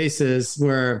different places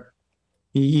where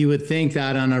you would think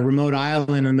that on a remote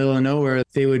island in the middle of nowhere,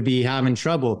 they would be having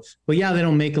trouble. Well, yeah, they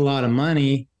don't make a lot of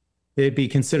money. It'd be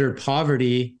considered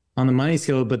poverty on the money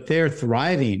scale, but they're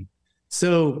thriving.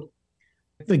 So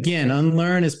again,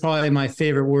 unlearn is probably my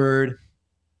favorite word.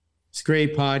 It's a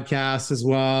great podcast as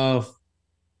well.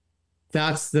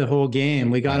 That's the whole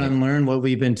game. We got to unlearn what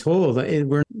we've been told.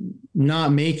 We're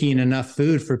not making enough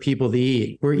food for people to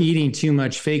eat. We're eating too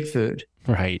much fake food.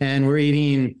 Right. And we're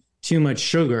eating too much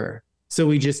sugar. So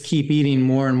we just keep eating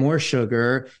more and more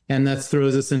sugar. And that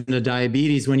throws us into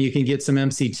diabetes when you can get some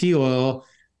MCT oil,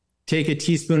 take a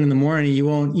teaspoon in the morning, you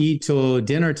won't eat till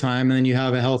dinner time, and then you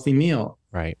have a healthy meal.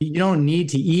 Right. You don't need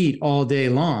to eat all day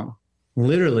long,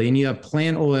 literally. And you have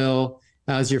plant oil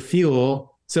as your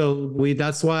fuel. So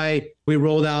that's why we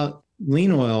rolled out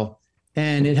lean oil,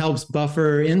 and it helps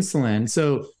buffer insulin.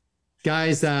 So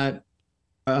guys that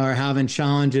are having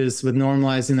challenges with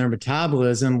normalizing their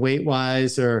metabolism,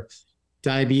 weight-wise or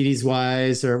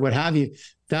diabetes-wise or what have you,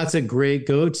 that's a great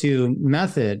go-to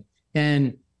method.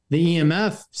 And the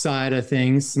EMF side of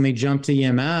things, let me jump to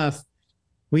EMF.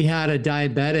 We had a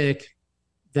diabetic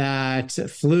that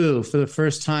flew for the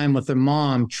first time with their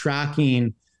mom,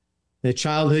 tracking the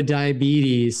childhood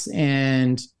diabetes,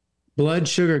 and blood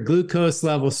sugar glucose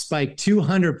levels spiked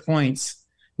 200 points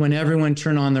when everyone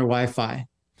turned on their Wi-Fi.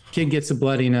 Kid gets a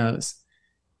bloody nose.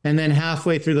 And then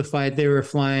halfway through the flight, they were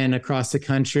flying across the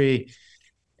country.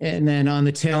 And then on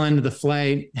the tail end of the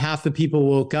flight, half the people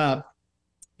woke up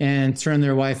and turned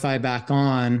their Wi-Fi back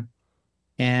on,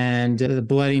 and the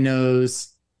bloody nose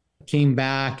came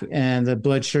back and the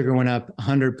blood sugar went up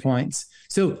 100 points.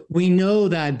 So we know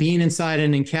that being inside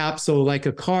an encapsule, like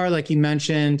a car, like you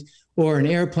mentioned, or an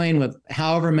airplane with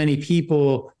however many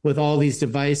people with all these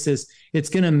devices, it's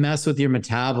going to mess with your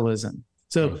metabolism.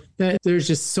 So there's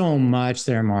just so much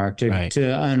there, Mark,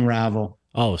 to unravel.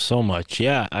 Oh, so much.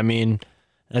 Yeah. I mean,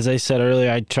 as I said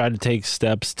earlier, I try to take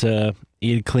steps to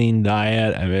eat a clean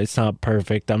diet. I mean, it's not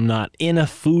perfect. I'm not in a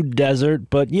food desert,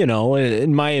 but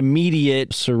in my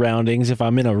immediate surroundings, if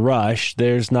I'm in a rush,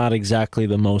 there's not exactly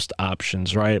the most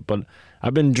options, right? But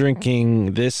I've been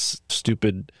drinking this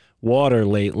stupid water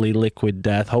lately, Liquid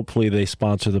Death. Hopefully they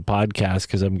sponsor the podcast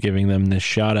because I'm giving them this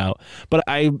shout out. But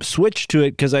I switched to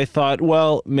it because I thought,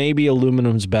 well, maybe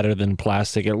aluminum's better than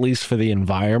plastic, at least for the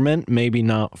environment, maybe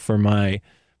not for my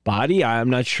body.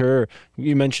 I'm not sure.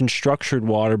 You mentioned structured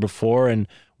water before, and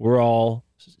we're all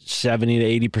 70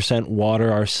 to 80%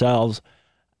 water ourselves.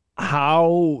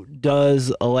 How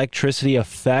does electricity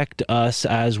affect us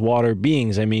as water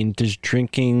beings? I mean, does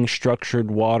drinking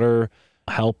structured water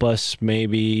help us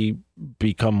maybe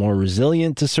become more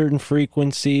resilient to certain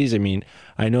frequencies? I mean,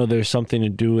 I know there's something to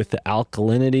do with the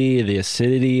alkalinity, the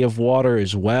acidity of water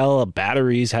as well.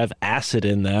 Batteries have acid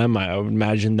in them. I would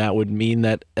imagine that would mean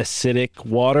that acidic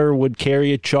water would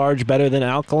carry a charge better than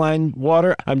alkaline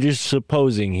water. I'm just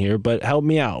supposing here, but help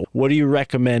me out. What do you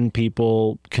recommend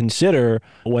people consider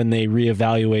when they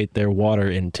reevaluate their water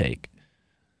intake?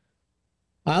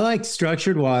 I like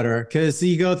structured water because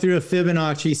you go through a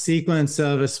Fibonacci sequence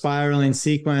of a spiraling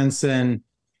sequence, and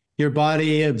your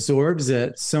body absorbs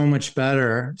it so much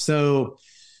better. So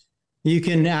you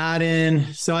can add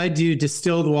in, so I do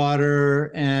distilled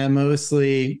water and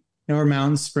mostly, or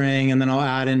mountain spring, and then I'll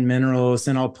add in minerals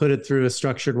and I'll put it through a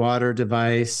structured water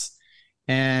device.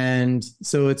 And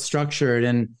so it's structured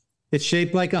and it's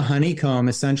shaped like a honeycomb,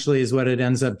 essentially, is what it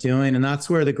ends up doing. And that's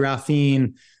where the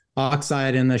graphene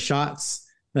oxide in the shots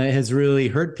has really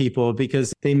hurt people,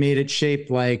 because they made it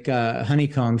shaped like a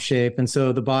honeycomb shape. And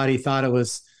so the body thought it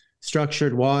was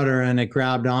structured water and it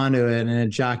grabbed onto it and it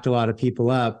jacked a lot of people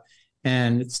up,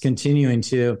 and it's continuing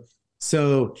to.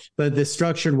 So, but the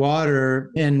structured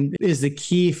water is the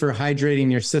key for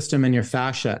hydrating your system and your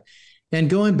fascia. And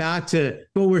going back to,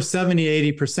 well, we're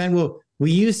 70, 80%. Well,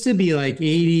 we used to be like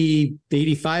 80,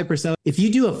 85%. If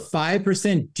you do a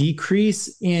 5%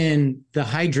 decrease in the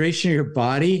hydration of your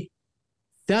body,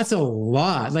 that's a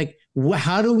lot. Like,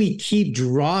 how do we keep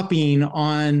dropping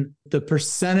on the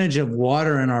percentage of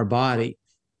water in our body?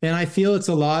 And I feel it's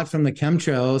a lot from the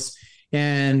chemtrails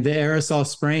and the aerosol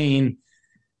spraying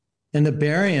and the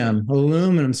barium,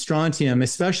 aluminum, strontium,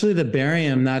 especially the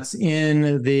barium that's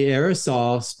in the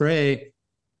aerosol spray.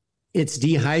 it's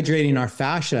dehydrating our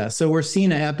fascia. So we're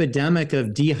seeing an epidemic of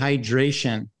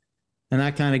dehydration. And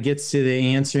that kind of gets to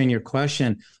the answering your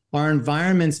question. Our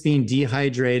environment's being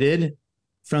dehydrated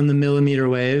from the millimeter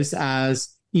waves.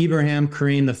 As Ibrahim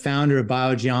Karim, the founder of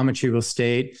biogeometry, will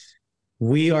state,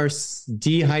 we are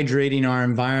dehydrating our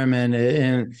environment.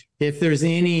 And if there's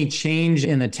any change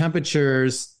in the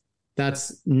temperatures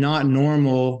that's not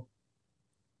normal,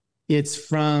 it's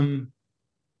from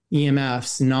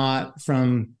EMFs, not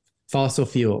from fossil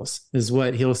fuels, is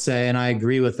what he'll say. And I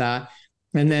agree with that.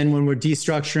 And then when we're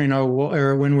destructuring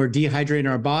or when we're dehydrating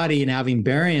our body and having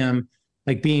barium,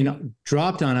 like being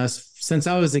dropped on us since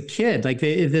I was a kid, like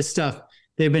this stuff,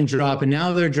 they've been dropping.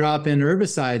 Now they're dropping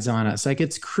herbicides on us. Like,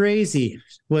 it's crazy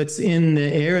what's in the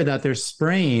air that they're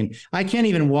spraying. I can't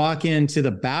even walk into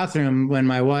the bathroom when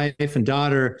my wife and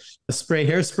daughter spray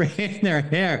hairspray in their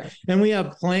hair. And we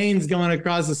have planes going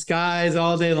across the skies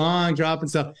all day long, dropping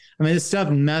stuff. I mean, this stuff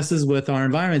messes with our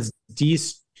environment.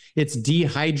 It's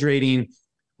dehydrating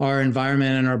our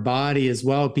environment and our body as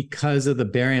well because of the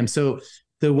barium. So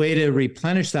the way to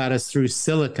replenish that is through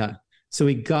silica. So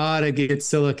we got to get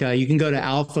silica. You can go to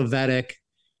Alphavedic,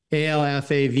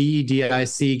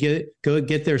 ALFAVEDIC, go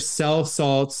get their cell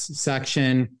salts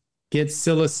section, get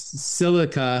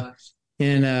silica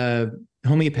in a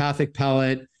homeopathic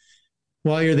pellet.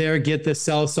 While you're there, get the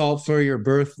cell salt for your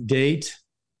birth date,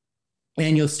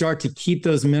 and you'll start to keep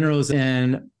those minerals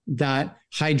and that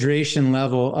hydration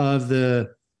level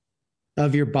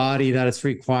of your body that it's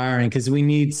requiring, because we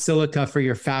need silica for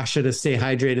your fascia to stay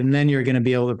hydrated, and then you're going to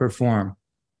be able to perform.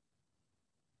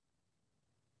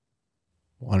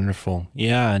 Wonderful.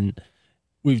 Yeah. And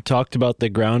we've talked about the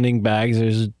grounding bags.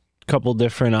 There's a couple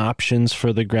different options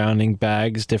for the grounding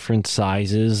bags, different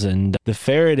sizes, and the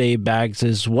Faraday bags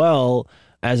as well.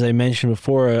 As I mentioned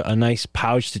before, a nice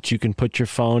pouch that you can put your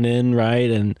phone in, right?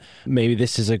 And maybe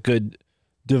this is a good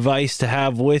device to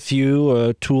have with you,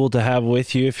 a tool to have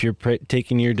with you if you're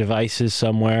taking your devices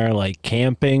somewhere like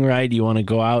camping, right? You want to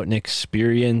go out and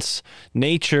experience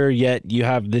nature, yet you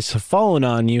have this phone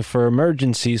on you for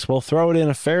emergencies. Well, throw it in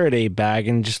a Faraday bag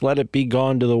and just let it be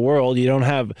gone to the world. You don't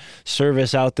have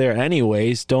service out there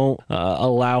anyways. Don't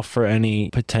allow for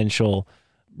any potential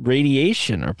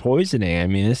radiation or poisoning. I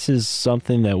mean, this is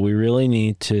something that we really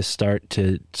need to start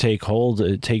to take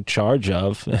charge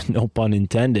of, no pun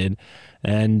intended,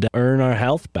 and earn our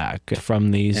health back from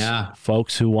these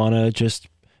folks who want to just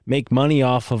make money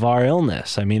off of our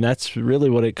illness. I mean, that's really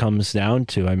what it comes down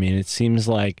to. I mean, it seems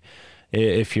like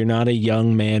if you're not a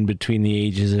young man between the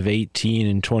ages of 18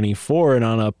 and 24 and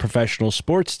on a professional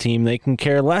sports team, they can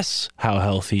care less how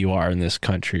healthy you are in this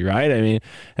country, right? I mean,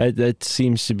 that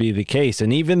seems to be the case.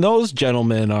 And even those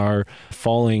gentlemen are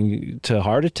falling to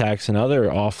heart attacks and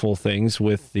other awful things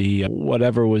with the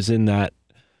whatever was in that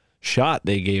shot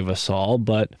they gave us all.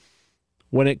 But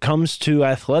when it comes to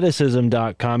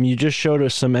athleticism.com, you just showed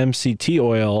us some MCT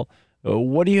oil.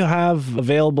 What do you have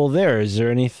available there? Is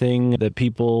there anything that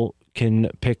people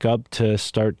can pick up to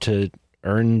start to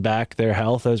earn back their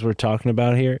health as we're talking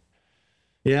about here?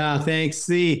 Yeah, thanks.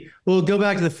 We'll go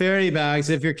back to the Faraday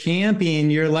bags. If you're camping,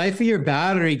 your life of your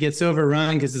battery gets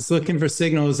overrun because it's looking for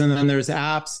signals, and then there's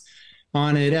apps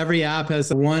on it. Every app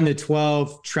has 1 to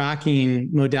 12 tracking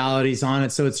modalities on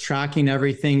it. So it's tracking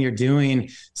everything you're doing,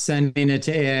 sending it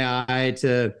to AI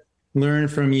to learn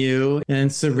from you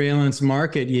and surveillance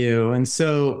market you. And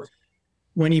so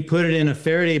when you put it in a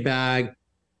Faraday bag,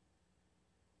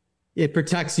 it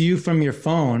protects you from your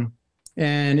phone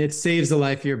and it saves the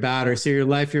life of your battery. So your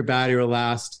life of your battery will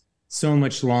last so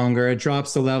much longer. It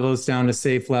drops the levels down to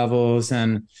safe levels,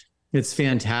 and it's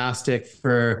fantastic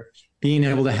for being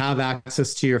able to have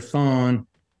access to your phone,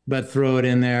 but throw it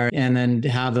in there and then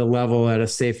have the level at a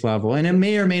safe level. And it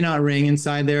may or may not ring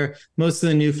inside there. Most of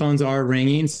the new phones are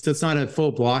ringing, so it's not a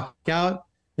full blockout.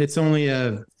 It's only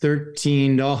a $13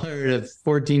 to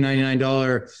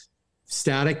 $14.99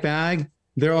 static bag.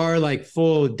 There are like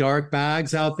full dark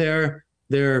bags out there.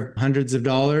 They're hundreds of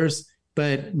dollars,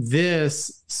 but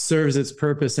this serves its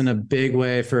purpose in a big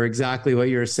way for exactly what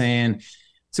you're saying.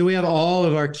 So we have all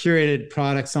of our curated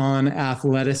products on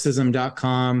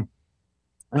athleticism.com.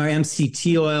 Our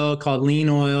MCT oil called lean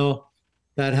oil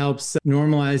that helps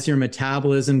normalize your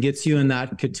metabolism, gets you in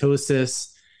that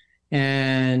ketosis,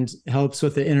 and helps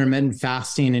with the intermittent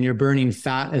fasting, and you're burning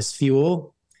fat as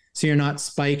fuel. So you're not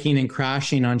spiking and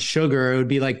crashing on sugar. It would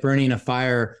be like burning a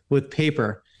fire with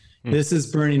paper. This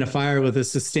is burning a fire with a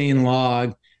sustained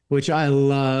log, which I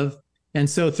love. And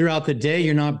so throughout the day,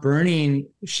 you're not burning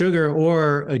sugar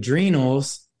or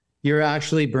adrenals. You're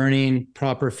actually burning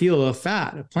proper fuel of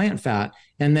fat, of plant fat.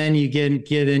 And then you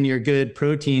get in your good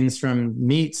proteins from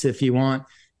meats if you want,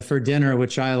 for dinner,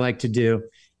 which I like to do.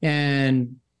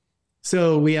 And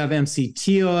so we have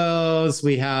MCT oils,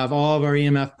 we have all of our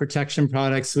EMF protection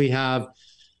products, we have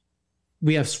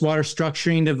water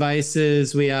structuring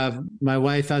devices. My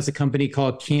wife has a company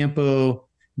called Campo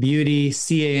Beauty,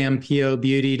 CAMPO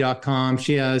beauty.com.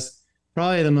 She has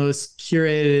probably the most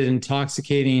curated,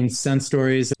 intoxicating scent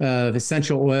stories of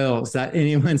essential oils that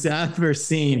anyone's ever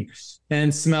seen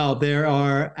and smelled. There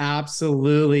are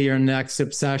absolutely your next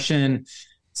obsession.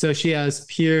 So she has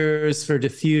Pures for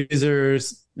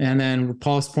diffusers and then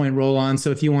pulse point roll-on. So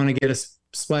if you want to get a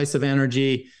slice of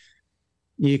energy,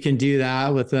 you can do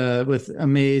that with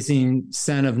amazing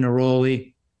scent of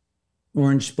neroli,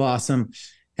 orange blossom.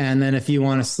 And then if you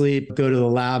want to sleep, go to the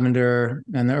lavender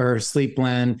or sleep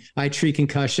blend. I treat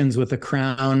concussions with a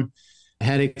Crown.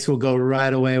 Headaches will go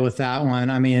right away with that one.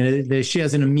 I mean, she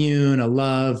has an Immune, a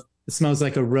Love. It smells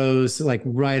like a rose, like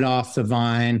right off the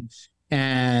vine.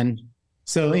 And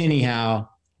so anyhow,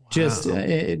 there's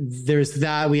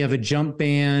that. We have a jump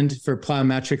band for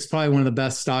plyometrics, probably one of the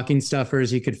best stocking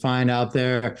stuffers you could find out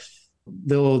there.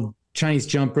 The old Chinese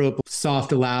jump rope,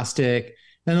 soft elastic,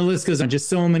 and the list goes on. Just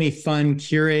so many fun,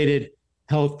 curated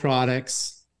health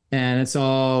products. And it's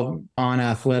all on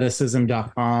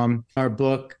athleticism.com.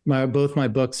 Both my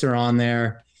books are on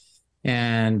there.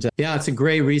 And it's a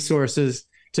great resources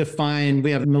to find.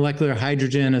 We have molecular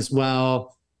hydrogen as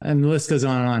well. And the list goes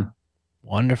on and on.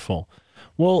 Wonderful.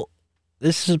 Well,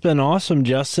 this has been awesome,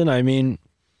 Justin. I mean,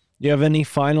 do you have any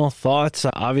final thoughts?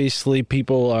 Obviously,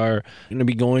 people are going to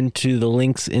be going to the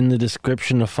links in the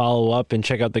description to follow up and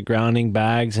check out the grounding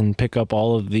bags and pick up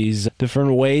all of these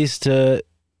different ways to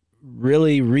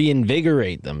really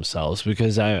reinvigorate themselves,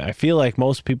 because I feel like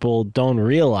most people don't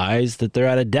realize that they're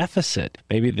at a deficit.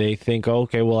 Maybe they think,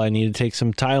 okay, well, I need to take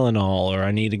some Tylenol or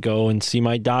I need to go and see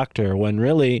my doctor, when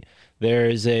really there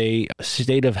is a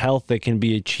state of health that can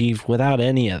be achieved without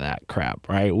any of that crap,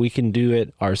 right? We can do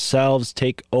it ourselves.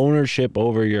 Take ownership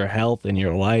over your health and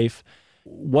your life.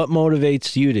 What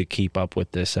motivates you to keep up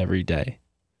with this every day?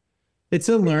 It's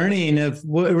a learning of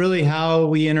really how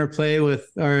we interplay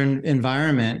with our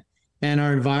environment, and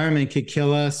our environment could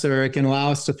kill us or it can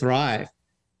allow us to thrive.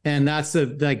 And that's the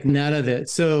net of it.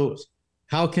 So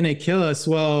how can it kill us?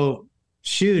 Well,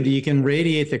 shoot, you can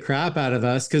radiate the crap out of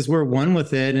us because we're one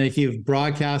with it. And if you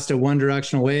broadcast a one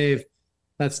directional wave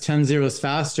that's 10 zeros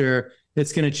faster,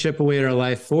 it's going to chip away at our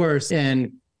life force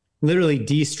and literally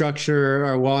destructure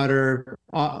our water,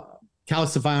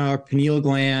 calcify our pineal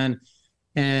gland.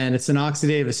 And it's an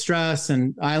oxidative stress.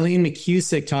 And Eileen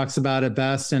McCusick talks about it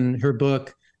best in her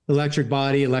book, Electric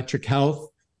Body, Electric Health,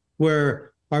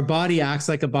 where our body acts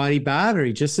like a body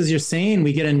battery. Just as you're saying,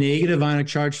 we get a negative ionic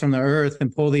charge from the earth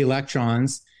and pull the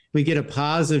electrons. We get a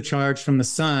positive charge from the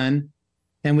sun,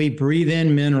 and we breathe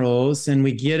in minerals, and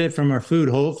we get it from our food,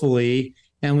 hopefully.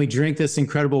 And we drink this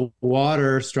incredible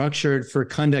water structured for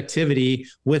conductivity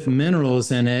with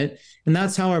minerals in it. And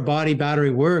that's how our body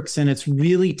battery works. And it's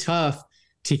really tough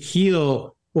to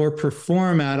heal or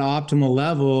perform at optimal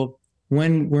level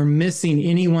when we're missing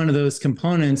any one of those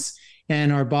components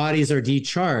and our bodies are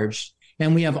decharged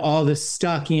and we have all this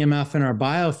stuck EMF in our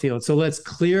biofield. So let's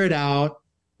clear it out.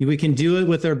 We can do it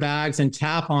with our bags and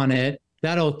tap on it.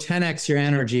 That'll 10x your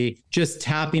energy, just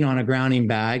tapping on a grounding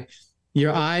bag.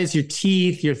 Your eyes, your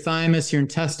teeth, your thymus, your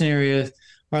intestine areas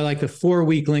are like the 4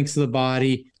 weak links of the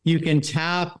body. You can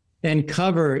tap and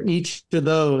cover each of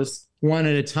those one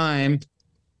at a time,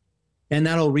 and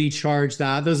that'll recharge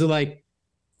that. Those are like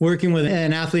working with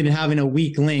an athlete and having a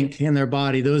weak link in their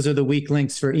body. Those are the weak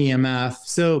links for EMF.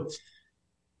 So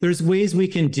there's ways we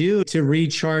can do to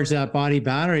recharge that body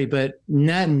battery, but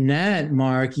net,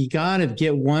 Mark, you got to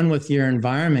get one with your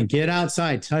environment. Get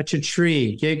outside, touch a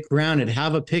tree, get grounded,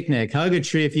 have a picnic, hug a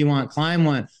tree if you want, climb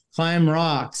one, climb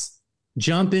rocks,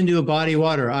 jump into a body of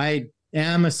water. I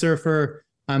am a surfer.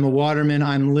 I'm a waterman.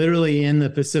 I'm literally in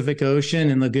the Pacific Ocean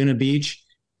in Laguna Beach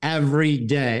every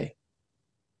day.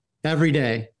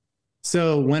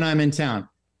 So when I'm in town,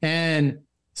 and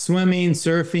swimming,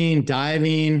 surfing,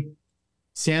 diving,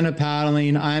 stand-up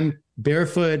paddling, I'm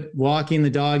barefoot walking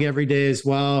the dog every day as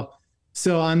well.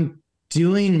 So I'm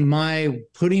putting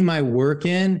my work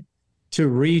in to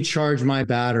recharge my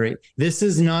battery. This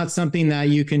is not something that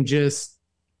you can just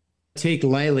take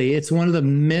lightly. It's one of the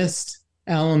missed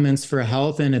elements for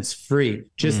health, and it's free.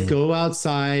 Just go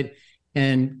outside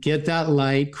and get that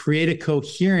light, create a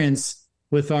coherence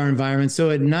with our environment. So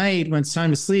at night, when it's time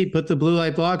to sleep, put the blue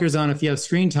light blockers on if you have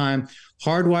screen time,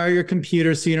 hardwire your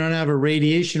computer so you don't have a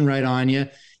radiation right on you.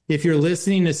 If you're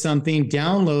listening to something,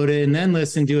 download it and then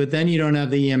listen to it. Then you don't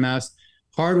have the EMFs.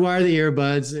 Hardwire the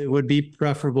earbuds. It would be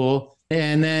preferable.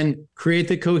 and then create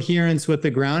the coherence with the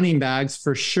grounding bags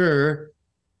for sure.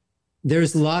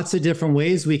 There's lots of different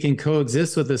ways we can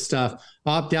coexist with this stuff.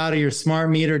 Opt out of your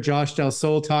smart meter. Josh Del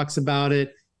Sol talks about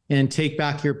it. And Take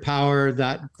Back Your Power,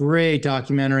 that great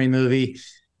documentary movie.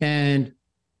 And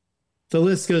the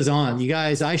list goes on. You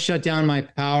guys, I shut down my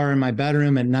power in my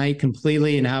bedroom at night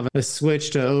completely and have a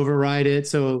switch to override it.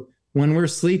 So when we're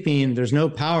sleeping, there's no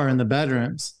power in the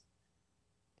bedrooms.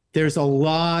 There's a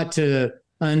lot to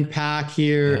unpack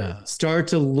here. Yeah. Start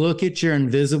to look at your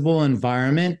invisible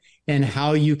environment and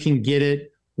how you can get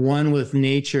it one with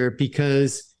nature,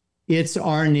 because it's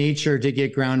our nature to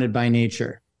get grounded by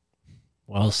nature.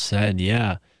 Well said.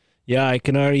 Yeah. Yeah, I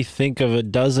can already think of a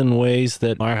dozen ways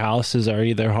that our houses are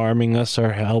either harming us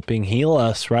or helping heal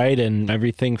us, right? And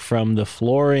everything from the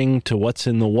flooring to what's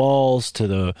in the walls to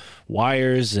the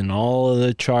wires and all of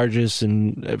the charges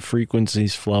and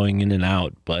frequencies flowing in and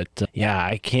out. But yeah,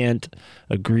 I can't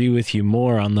agree with you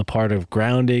more on the part of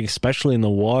grounding, especially in the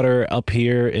water. Up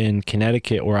here in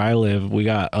Connecticut where I live, we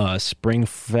got a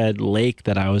spring-fed lake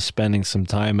that I was spending some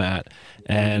time at.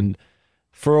 And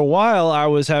for a while, I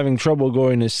was having trouble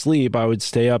going to sleep. I would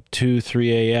stay up 2,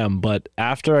 3 a.m. But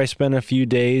after I spent a few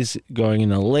days going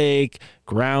in a lake,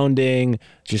 grounding,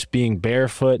 just being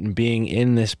barefoot and being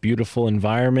in this beautiful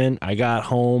environment, I got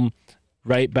home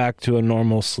right back to a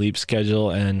normal sleep schedule.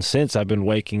 And since I've been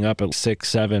waking up at 6,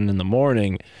 7 in the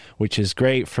morning, which is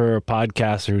great for a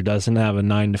podcaster who doesn't have a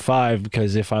 9 to 5,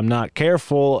 because if I'm not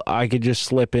careful, I could just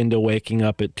slip into waking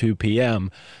up at 2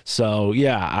 p.m. So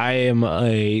yeah, I am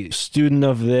a student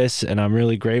of this, and I'm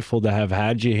really grateful to have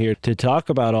had you here to talk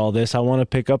about all this. I want to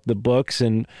pick up the books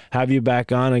and have you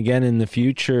back on again in the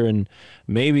future, and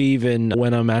maybe even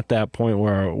when I'm at that point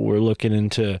where we're looking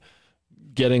into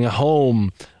getting a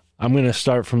home, I'm going to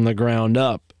start from the ground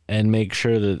up and make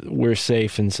sure that we're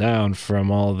safe and sound from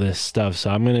all this stuff.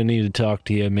 So I'm going to need to talk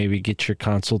to you, maybe get your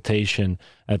consultation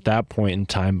at that point in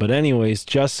time. But anyways,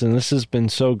 Justin, this has been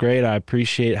so great. I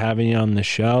appreciate having you on the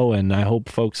show, and I hope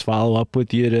folks follow up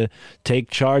with you to take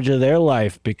charge of their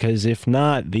life, because if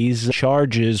not, these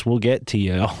charges will get to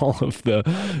you, all of the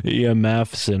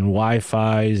EMFs and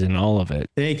Wi-Fis and all of it.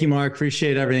 Thank you, Mark.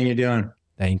 Appreciate everything you're doing.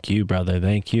 Thank you, brother.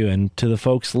 Thank you. And to the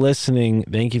folks listening,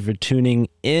 thank you for tuning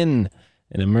in,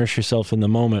 and immerse yourself in the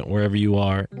moment wherever you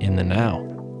are in the now.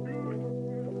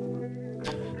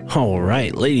 All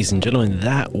right, ladies and gentlemen,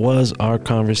 that was our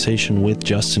conversation with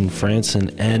Justin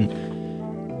Frandson. And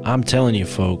I'm telling you,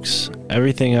 folks,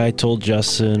 everything I told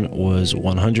Justin was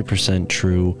 100%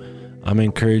 true. I'm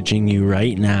encouraging you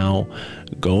right now,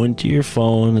 go into your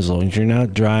phone, as long as you're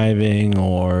not driving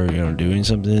or, doing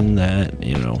something that,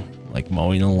 like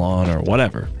mowing the lawn or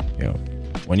whatever,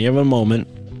 when you have a moment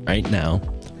right now,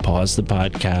 pause the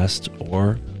podcast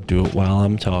or do it while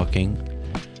I'm talking.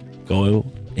 Go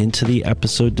into the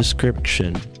episode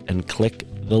description and click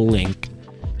the link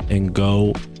and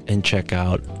go and check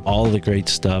out all the great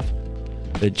stuff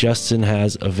that Justin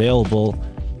has available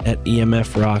at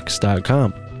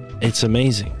emfrocks.com. It's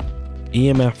amazing.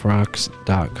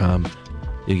 emfrocks.com.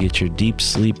 You get your deep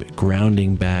sleep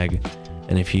grounding bag.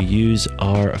 And if you use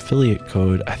our affiliate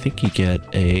code, I think you get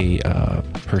a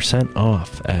 %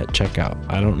 off at checkout.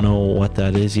 I don't know what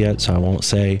that is yet, so I won't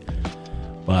say.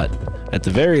 But at the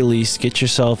very least, get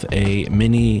yourself a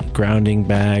mini grounding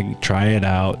bag. Try it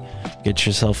out. Get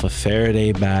yourself a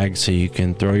Faraday bag so you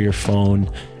can throw your phone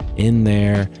in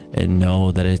there and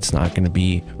know that it's not going to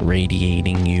be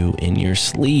radiating you in your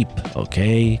sleep.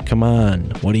 Okay? Come on.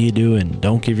 What are you doing?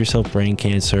 Don't give yourself brain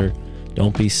cancer.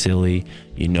 Don't be silly.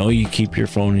 You keep your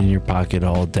phone in your pocket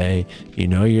all day.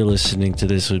 You're listening to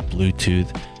this with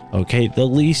Bluetooth. Okay, the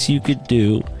least you could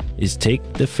do is take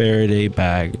the Faraday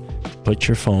bag, put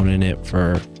your phone in it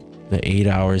for the 8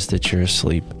 hours that you're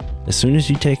asleep. As soon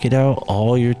as you take it out,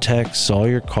 all your texts, all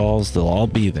your calls, they'll all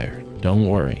be there. Don't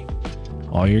worry.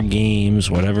 All your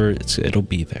games, whatever, it'll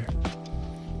be there.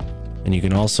 And you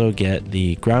can also get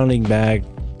the grounding bag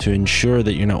to ensure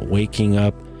that you're not waking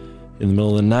up in the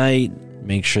middle of the night.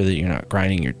 Make sure that you're not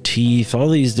grinding your teeth, all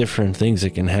these different things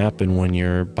that can happen when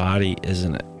your body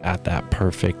isn't at that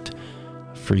perfect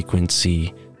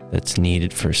frequency that's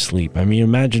needed for sleep. I mean,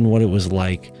 imagine what it was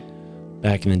like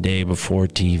back in the day before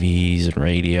TVs and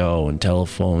radio and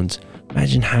telephones.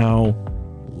 Imagine how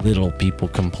little people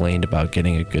complained about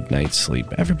getting a good night's sleep.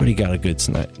 Everybody got a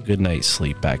good night's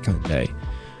sleep back in the day.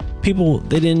 People,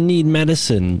 they didn't need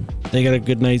medicine. They got a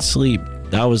good night's sleep.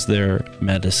 That was their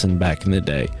medicine back in the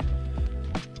day.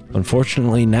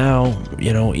 Unfortunately now,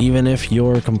 even if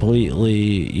you're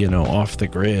completely, off the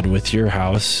grid with your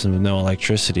house with no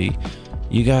electricity,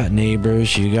 you got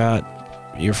neighbors, you got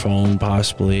your phone,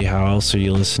 possibly. How else are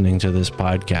you listening to this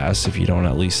podcast if you don't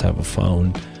at least have a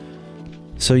phone?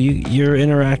 So you're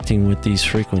interacting with these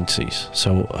frequencies.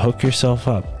 So hook yourself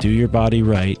up, do your body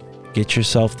right, get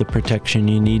yourself the protection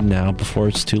you need now before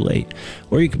it's too late.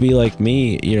 Or you could be like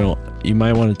me, you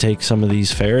might want to take some of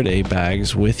these Faraday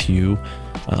bags with you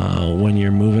when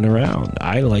you're moving around.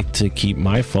 I like to keep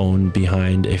my phone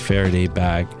behind a Faraday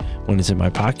bag when it's in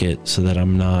my pocket so that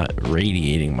I'm not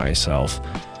radiating myself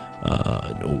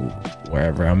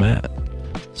wherever I'm at.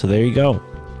 So there you go.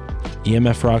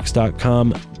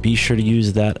 EMFrocks.com. Be sure to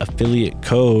use that affiliate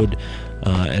code.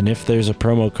 And if there's a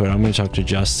promo code, I'm going to talk to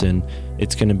Justin.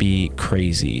 It's going to be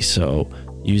crazy. So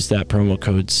use that promo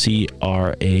code CRAZY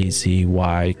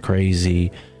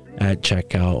crazy at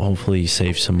checkout. Hopefully you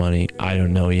save some money. I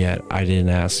don't know yet. I didn't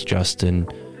ask Justin.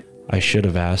 I should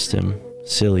have asked him.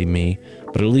 Silly me.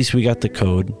 But at least we got the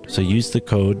code. So use the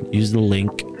code. Use the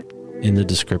link in the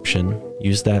description.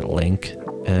 Use that link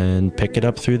and pick it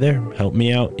up through there. Help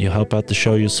me out. You'll help out the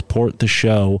show. You'll support the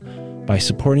show by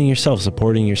supporting yourself,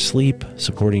 supporting your sleep,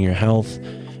 supporting your health,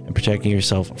 and protecting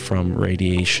yourself from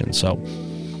radiation. So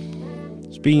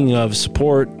speaking of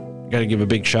support, got to give a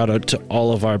big shout out to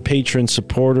all of our patron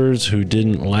supporters who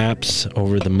didn't lapse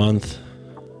over the month.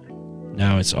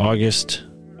 Now it's August.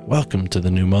 Welcome to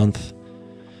the new month.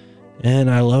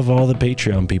 And I love all the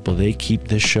Patreon people. They keep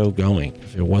this show going.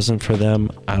 If it wasn't for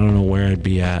them, I don't know where I'd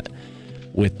be at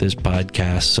with this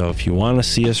podcast. So if you want to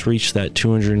see us reach that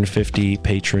 250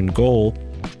 patron goal,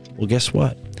 well, guess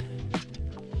what?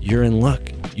 You're in luck.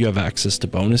 You have access to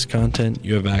bonus content.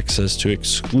 You have access to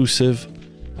exclusive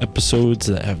episodes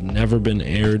that have never been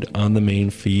aired on the main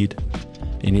feed.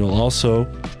 And you'll also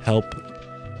help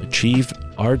achieve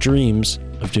our dreams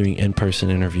of doing in-person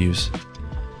interviews.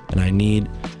 And I need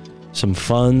some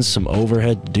funds, some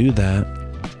overhead to do that.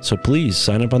 So please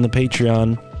sign up on the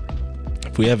Patreon.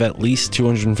 If we have at least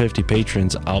 250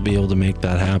 patrons, I'll be able to make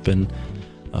that happen.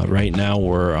 Right now,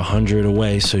 we're 100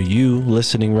 away. So you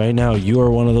listening right now, you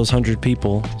are one of those 100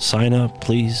 people. Sign up,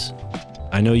 please.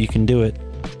 I know you can do it.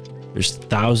 There's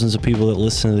thousands of people that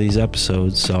listen to these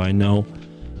episodes, so I know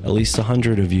at least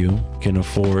 100 of you can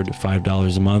afford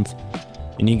 $5 a month.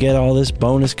 And you get all this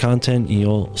bonus content.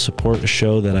 You'll support a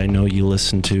show that I know you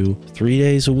listen to 3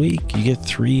 days a week. You get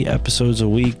 3 episodes a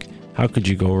week. How could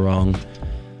you go wrong?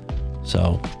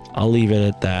 So I'll leave it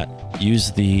at that.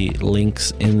 Use the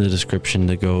links in the description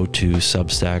to go to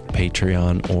Substack,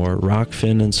 Patreon, or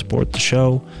Rockfin and support the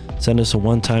show. Send us a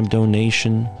one-time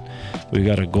donation. We've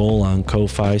got a goal on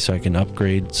Ko-Fi so I can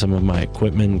upgrade some of my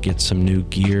equipment, get some new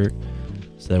gear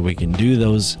so that we can do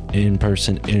those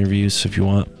in-person interviews. So if you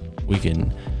want, we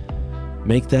can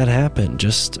make that happen.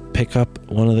 Just pick up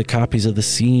one of the copies of The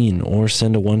Scene or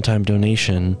send a one-time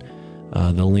donation.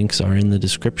 The links are in the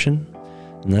description.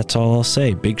 And that's all I'll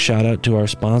say. Big shout out to our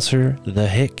sponsor, The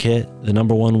Hit Kit, the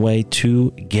 #1 way to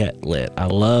get lit. I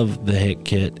love The Hit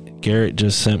Kit. Garrett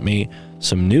just sent me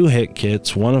some new Hit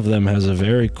Kits. One of them has a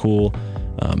very cool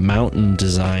mountain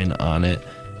design on it.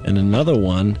 And another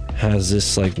one has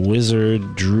this like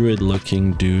wizard druid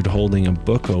looking dude holding a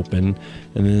book open.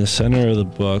 And in the center of the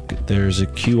book, there's a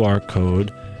QR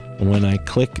code. And when I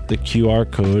click the QR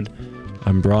code,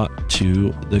 I'm brought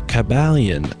to the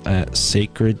Kabbalion at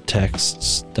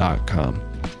sacredtexts.com.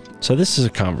 So this is a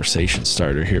conversation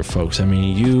starter here, folks. I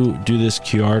mean, you do this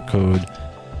QR code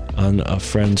on a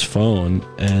friend's phone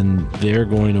and they're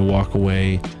going to walk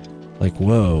away like,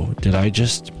 whoa, did I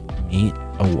just meet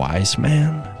a wise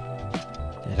man?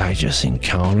 Did I just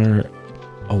encounter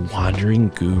a wandering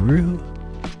guru?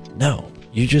 No,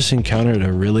 you just encountered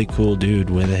a really cool dude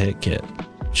with a hit kit.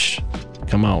 Shh,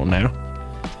 come on now.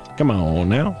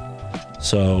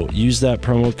 So use that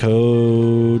promo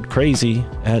code crazy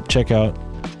at checkout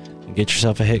and get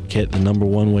yourself a hit kit, the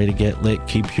 #1 way to get lit.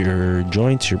 Keep your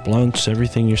joints, your blunts,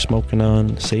 everything you're smoking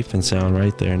on safe and sound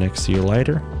right there next to your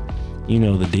lighter. You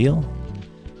know the deal.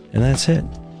 And that's it.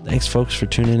 Thanks, folks, for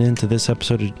tuning in to this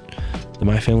episode of the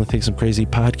My Family Thinks I'm Crazy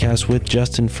podcast with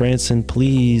Justin Frandson.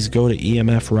 Please go to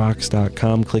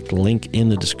emfrocks.com. Click the link in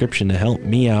the description to help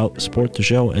me out, support the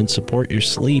show, and support your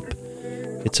sleep.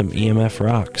 Get some EMF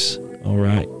rocks. All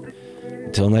right.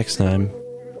 Until next time,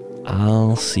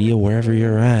 I'll see you wherever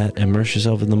you're at. Immerse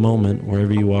yourself in the moment,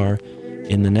 wherever you are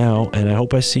in the now. And I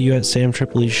hope I see you at Sam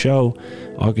Tripoli's show,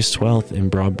 August 12th in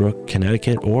Broadbrook,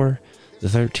 Connecticut, or the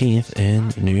 13th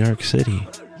in New York City.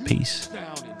 Peace.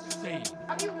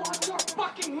 Have you lost your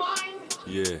fucking mind?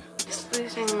 Yeah, Just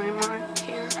losing my mind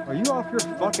here. Are you off your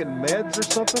fucking meds or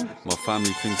something? my family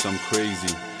thinks I'm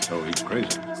crazy. Oh, he's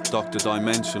crazy. Dr.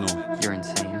 Dimensional. You're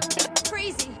insane.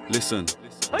 Crazy. Listen,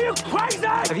 Are you crazy?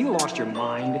 Have you lost your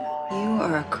mind? You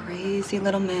are a crazy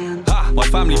little man. My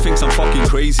family thinks I'm fucking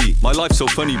crazy. My life's so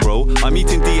funny, bro. I'm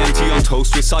eating DMT on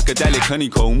toast with psychedelic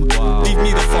honeycomb. Leave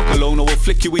me the fuck alone or I'll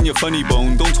flick you in your funny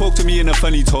bone. Don't talk to me in a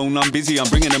funny tone. I'm busy, I'm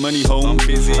bringing the money home. I'm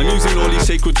using all these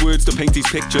sacred words to paint these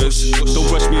pictures. Don't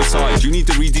brush me aside, you need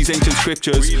to read these ancient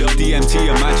scriptures. DMT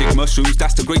and magic mushrooms,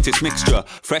 that's the greatest mixture.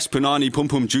 Fresh panani pum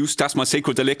pum juice, that's my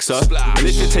sacred elixir. And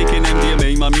if you're taking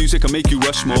MDMA, my music will make you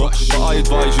rush more. But I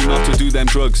advise you not to do them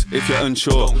drugs if you're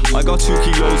unsure. I got 2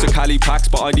 kilos of Cali packs,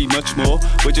 but I need much more.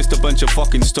 We're just a bunch of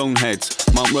fucking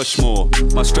stoneheads, Mount Rushmore.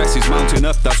 My stress is mounting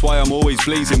up, that's why I'm always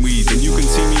blazing weed. And you can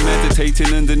see me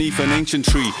meditating underneath an ancient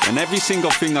tree. And every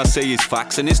single thing I say is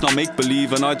facts, and it's not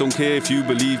make-believe. And I don't care if you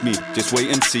believe me, just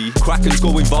wait and see. Krakken's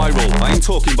going viral, I ain't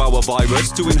talking about a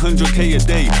virus. Doing 100k a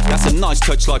day, that's a nice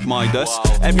touch like Midas.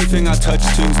 Everything I touch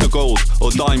turns to gold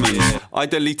or diamonds. I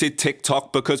deleted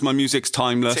TikTok because my music's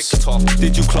timeless.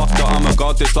 Did you clock that I'm a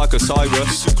goddess like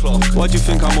Osiris? Why do you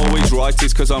think I'm always right?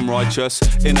 It's cause I'm righteous.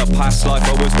 In a past life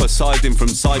I was Poseidon from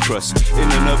Cyprus.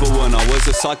 In another one I was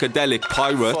a psychedelic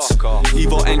pirate.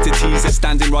 Evil entities are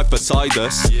standing right beside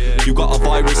us. You got a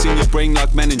virus in your brain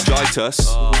like meningitis.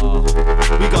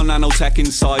 We got nanotech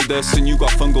inside us, and you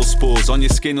got fungal spores on your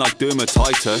skin like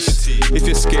dermatitis. If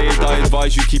you're scared I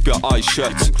advise you keep your eyes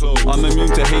shut. I'm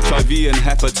immune to HIV and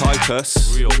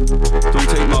hepatitis. Don't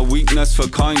take my weakness for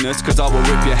kindness, cause I will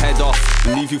rip your head off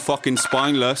and leave you fucking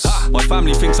spineless. My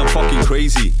family thinks I'm fucking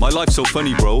crazy. My life's so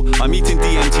funny, bro. I'm eating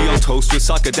DMT on toast with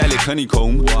psychedelic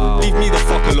honeycomb. Leave me the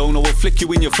fuck alone or I'll flick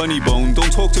you in your funny bone.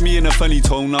 Don't talk to me in a funny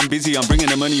tone. I'm busy, I'm bringing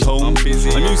the money home. I'm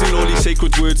using all these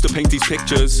sacred words to paint these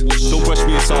pictures. Don't brush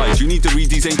me aside, you need to read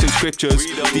these ancient scriptures.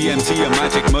 DMT and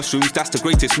magic mushrooms, that's the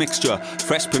greatest mixture.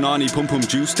 Fresh panani pum pum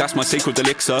juice, that's my sacred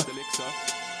elixir.